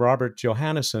 literally, from Robert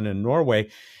Johannesson in Norway.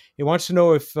 He wants to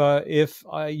know if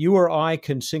you or I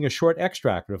can sing a short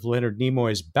extract of Leonard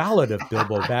Nimoy's Ballad of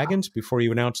Bilbo Baggins before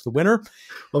you announce the winner.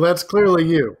 Well, that's clearly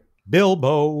you.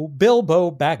 Bilbo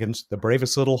Baggins, the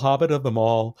bravest little hobbit of them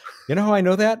all. You know how I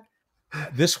know that?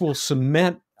 This will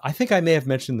cement, I think I may have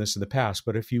mentioned this in the past,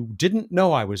 but if you didn't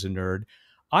know I was a nerd,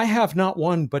 I have not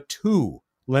one but two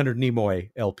Leonard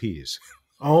Nimoy LPs.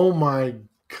 Oh my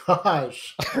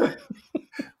gosh.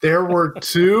 There were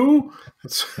two?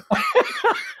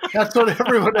 That's what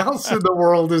everyone else in the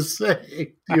world is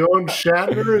saying. Do you own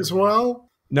Shatner as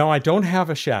well? No, I don't have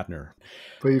a Shatner.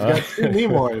 But you've got two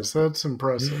Nimoys. That's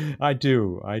impressive. I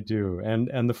do.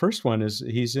 And the first one is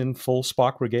he's in full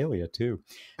Spock regalia, too,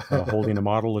 holding a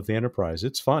model of the Enterprise.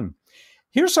 It's fun.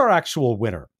 Here's our actual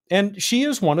winner. And she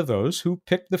is one of those who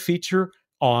picked the feature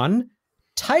on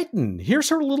Titan. Here's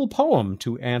her little poem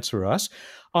to answer us.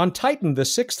 On Titan, the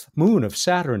sixth moon of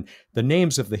Saturn, the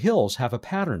names of the hills have a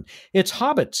pattern. It's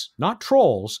hobbits, not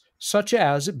trolls, such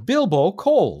as Bilbo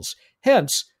Coles.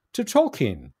 Hence, to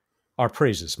Tolkien our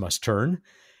praises must turn.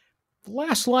 The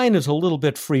last line is a little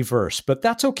bit free verse, but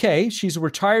that's okay. She's a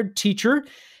retired teacher,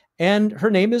 and her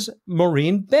name is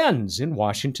Maureen Benz in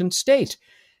Washington State.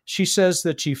 She says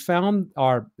that she found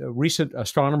our recent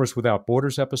Astronomers Without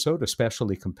Borders episode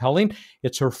especially compelling.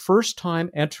 It's her first time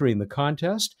entering the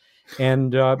contest,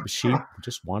 and she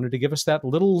just wanted to give us that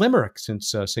little limerick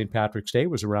since St. Patrick's Day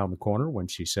was around the corner when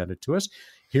she sent it to us.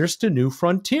 Here's to New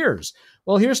Frontiers.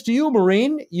 Well, here's to you,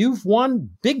 Maureen. You've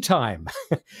won big time.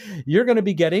 You're going to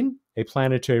be getting a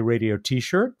Planetary Radio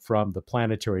t-shirt from the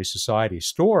Planetary Society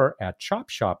store at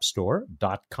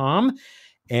chopshopstore.com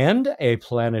and a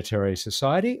Planetary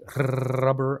Society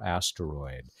rubber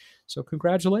asteroid. So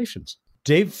congratulations.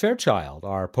 Dave Fairchild,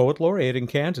 our poet laureate in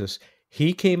Kansas,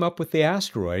 he came up with the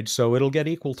asteroid, so it'll get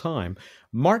equal time.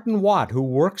 Martin Watt, who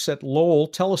works at Lowell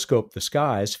Telescope the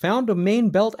Skies, found a main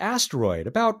belt asteroid,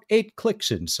 about 8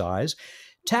 clicks in size,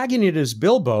 tagging it as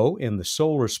Bilbo in the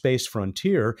solar space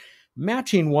frontier,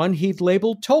 matching one he'd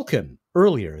labeled Tolkien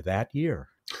earlier that year.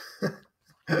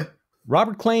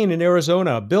 Robert Klein in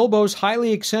Arizona, Bilbo's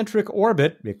highly eccentric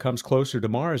orbit, it comes closer to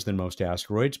Mars than most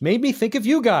asteroids, made me think of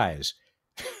you guys.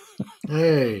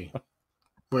 Hey.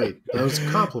 Wait, that was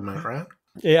a compliment, right?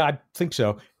 Yeah, I think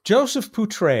so. Joseph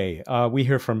Poutre, we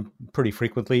hear from pretty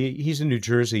frequently. He's in New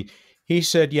Jersey. He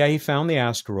said, yeah, he found the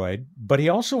asteroid, but he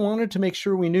also wanted to make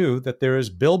sure we knew that there is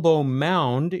Bilbo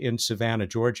Mound in Savannah,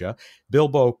 Georgia,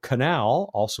 Bilbo Canal,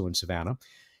 also in Savannah,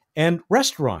 and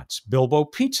restaurants, Bilbo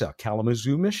Pizza,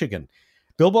 Kalamazoo, Michigan,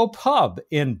 Bilbo Pub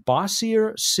in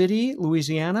Bossier City,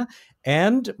 Louisiana,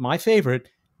 and my favorite,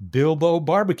 Bilbo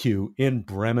Barbecue in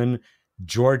Bremen,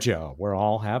 Georgia, where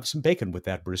I'll have some bacon with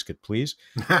that brisket, please.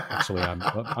 Actually,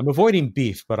 I'm avoiding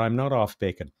beef, but I'm not off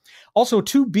bacon. Also,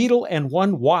 2 beetle and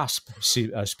 1 wasp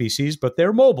species, but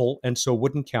they're mobile and so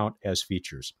wouldn't count as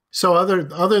features. So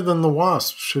other than the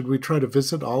wasps, should we try to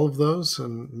visit all of those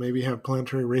and maybe have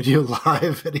Planetary Radio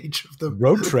live at each of them?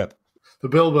 Road trip. The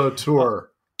Bilbo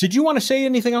tour. Did you want to say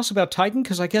anything else about Titan?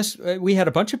 Because I guess we had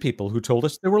a bunch of people who told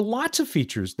us there were lots of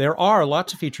features. There are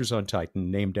lots of features on Titan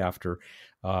named after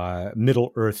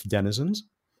Middle-earth denizens.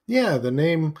 Yeah, the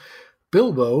name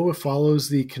Bilbo follows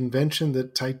the convention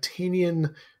that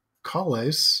Titanian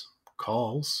calls,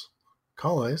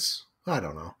 I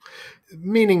don't know,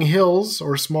 meaning hills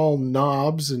or small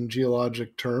knobs in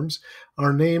geologic terms,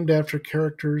 are named after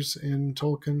characters in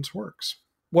Tolkien's works.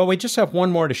 Well, we just have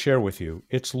one more to share with you.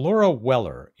 It's Laura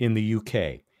Weller in the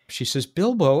UK. She says,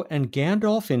 Bilbo and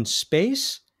Gandalf in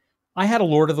space? I had a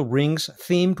Lord of the Rings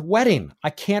themed wedding. I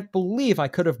can't believe I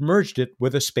could have merged it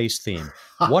with a space theme.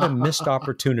 What a missed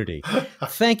opportunity.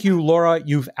 Thank you, Laura.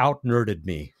 You've out-nerded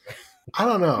me. I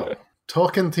don't know.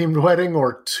 Tolkien themed wedding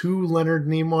or 2 Leonard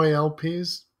Nimoy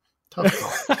LPs?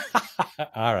 Tough call.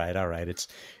 All right.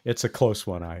 It's a close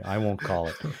one. I won't call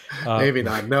it. Maybe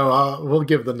not. No, we'll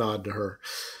give the nod to her.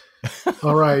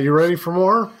 All right. You ready for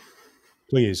more?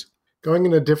 Please. Going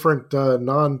in a different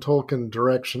non-Tolkien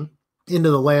direction. into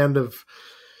the land of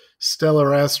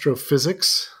stellar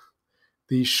astrophysics.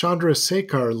 The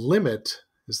Chandrasekhar limit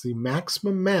is the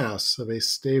maximum mass of a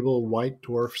stable white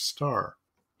dwarf star.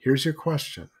 Here's your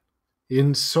question.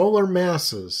 In solar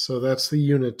masses, so that's the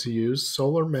unit to use,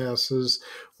 solar masses,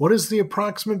 what is the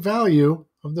approximate value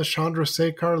of the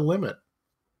Chandrasekhar limit?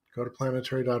 Go to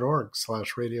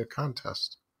planetary.org/radio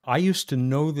contest. I used to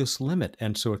know this limit,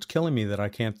 and so it's killing me that I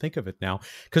can't think of it now.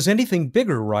 Because anything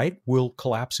bigger, right, will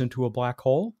collapse into a black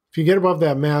hole? If you get above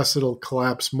that mass, it'll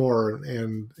collapse more,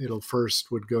 and it'll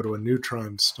first would go to a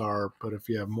neutron star. But if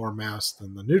you have more mass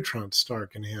than the neutron star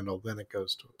can handle, then it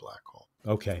goes to a black hole.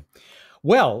 Okay.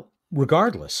 Well,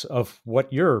 regardless of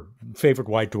what your favorite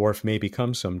white dwarf may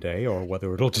become someday, or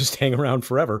whether it'll just hang around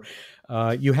forever,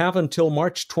 you have until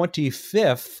March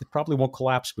 25th. It probably won't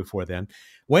collapse before then.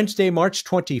 Wednesday, March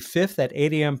 25th at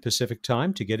 8 a.m. Pacific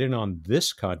time to get in on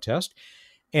this contest.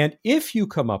 And if you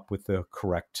come up with the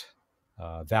correct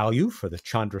value for the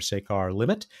Chandrasekhar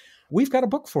limit, we've got a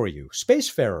book for you,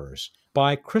 Spacefarers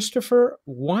by Christopher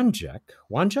Wanjek.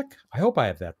 Wanjek? I hope I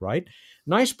have that right.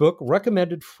 Nice book,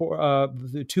 recommended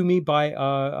to me by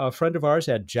a friend of ours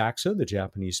at JAXA, the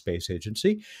Japanese Space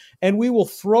Agency. And we will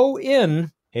throw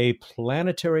in a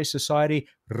Planetary Society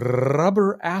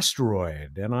rubber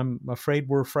asteroid. And I'm afraid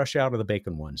we're fresh out of the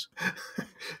bacon ones.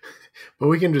 But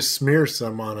we can just smear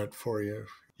some on it for you.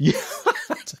 Yeah,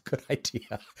 that's a good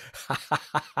idea.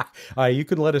 You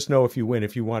can let us know if you win,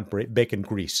 if you want bacon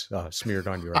grease smeared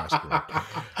on your asteroid.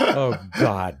 Oh,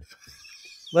 God.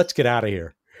 Let's get out of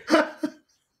here.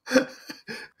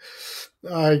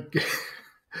 I'm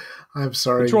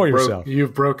sorry. Control yourself.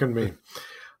 You've broken me.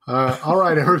 All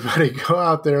right, everybody, go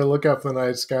out there, look up the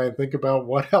night sky, and think about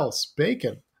what else.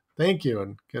 Bacon. Thank you,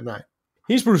 and good night.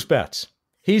 He's Bruce Betts.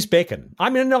 He's Bacon.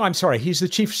 I'm sorry. He's the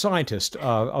chief scientist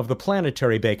of the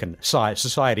Planetary Bacon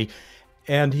Society,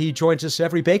 and he joins us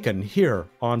every bacon here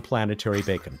on Planetary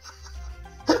Bacon.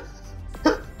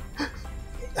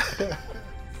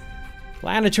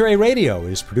 Planetary Radio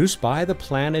is produced by the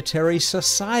Planetary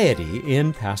Society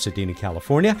in Pasadena,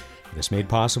 California. It is made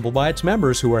possible by its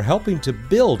members who are helping to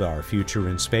build our future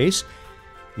in space.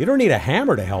 You don't need a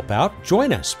hammer to help out.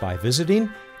 Join us by visiting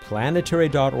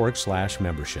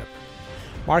planetary.org/membership.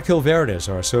 Mark Hilverde is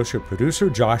our associate producer.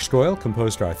 Josh Doyle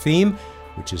composed our theme,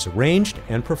 which is arranged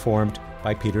and performed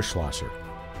by Peter Schlosser.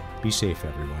 Be safe,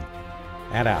 everyone.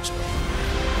 Ad Astra.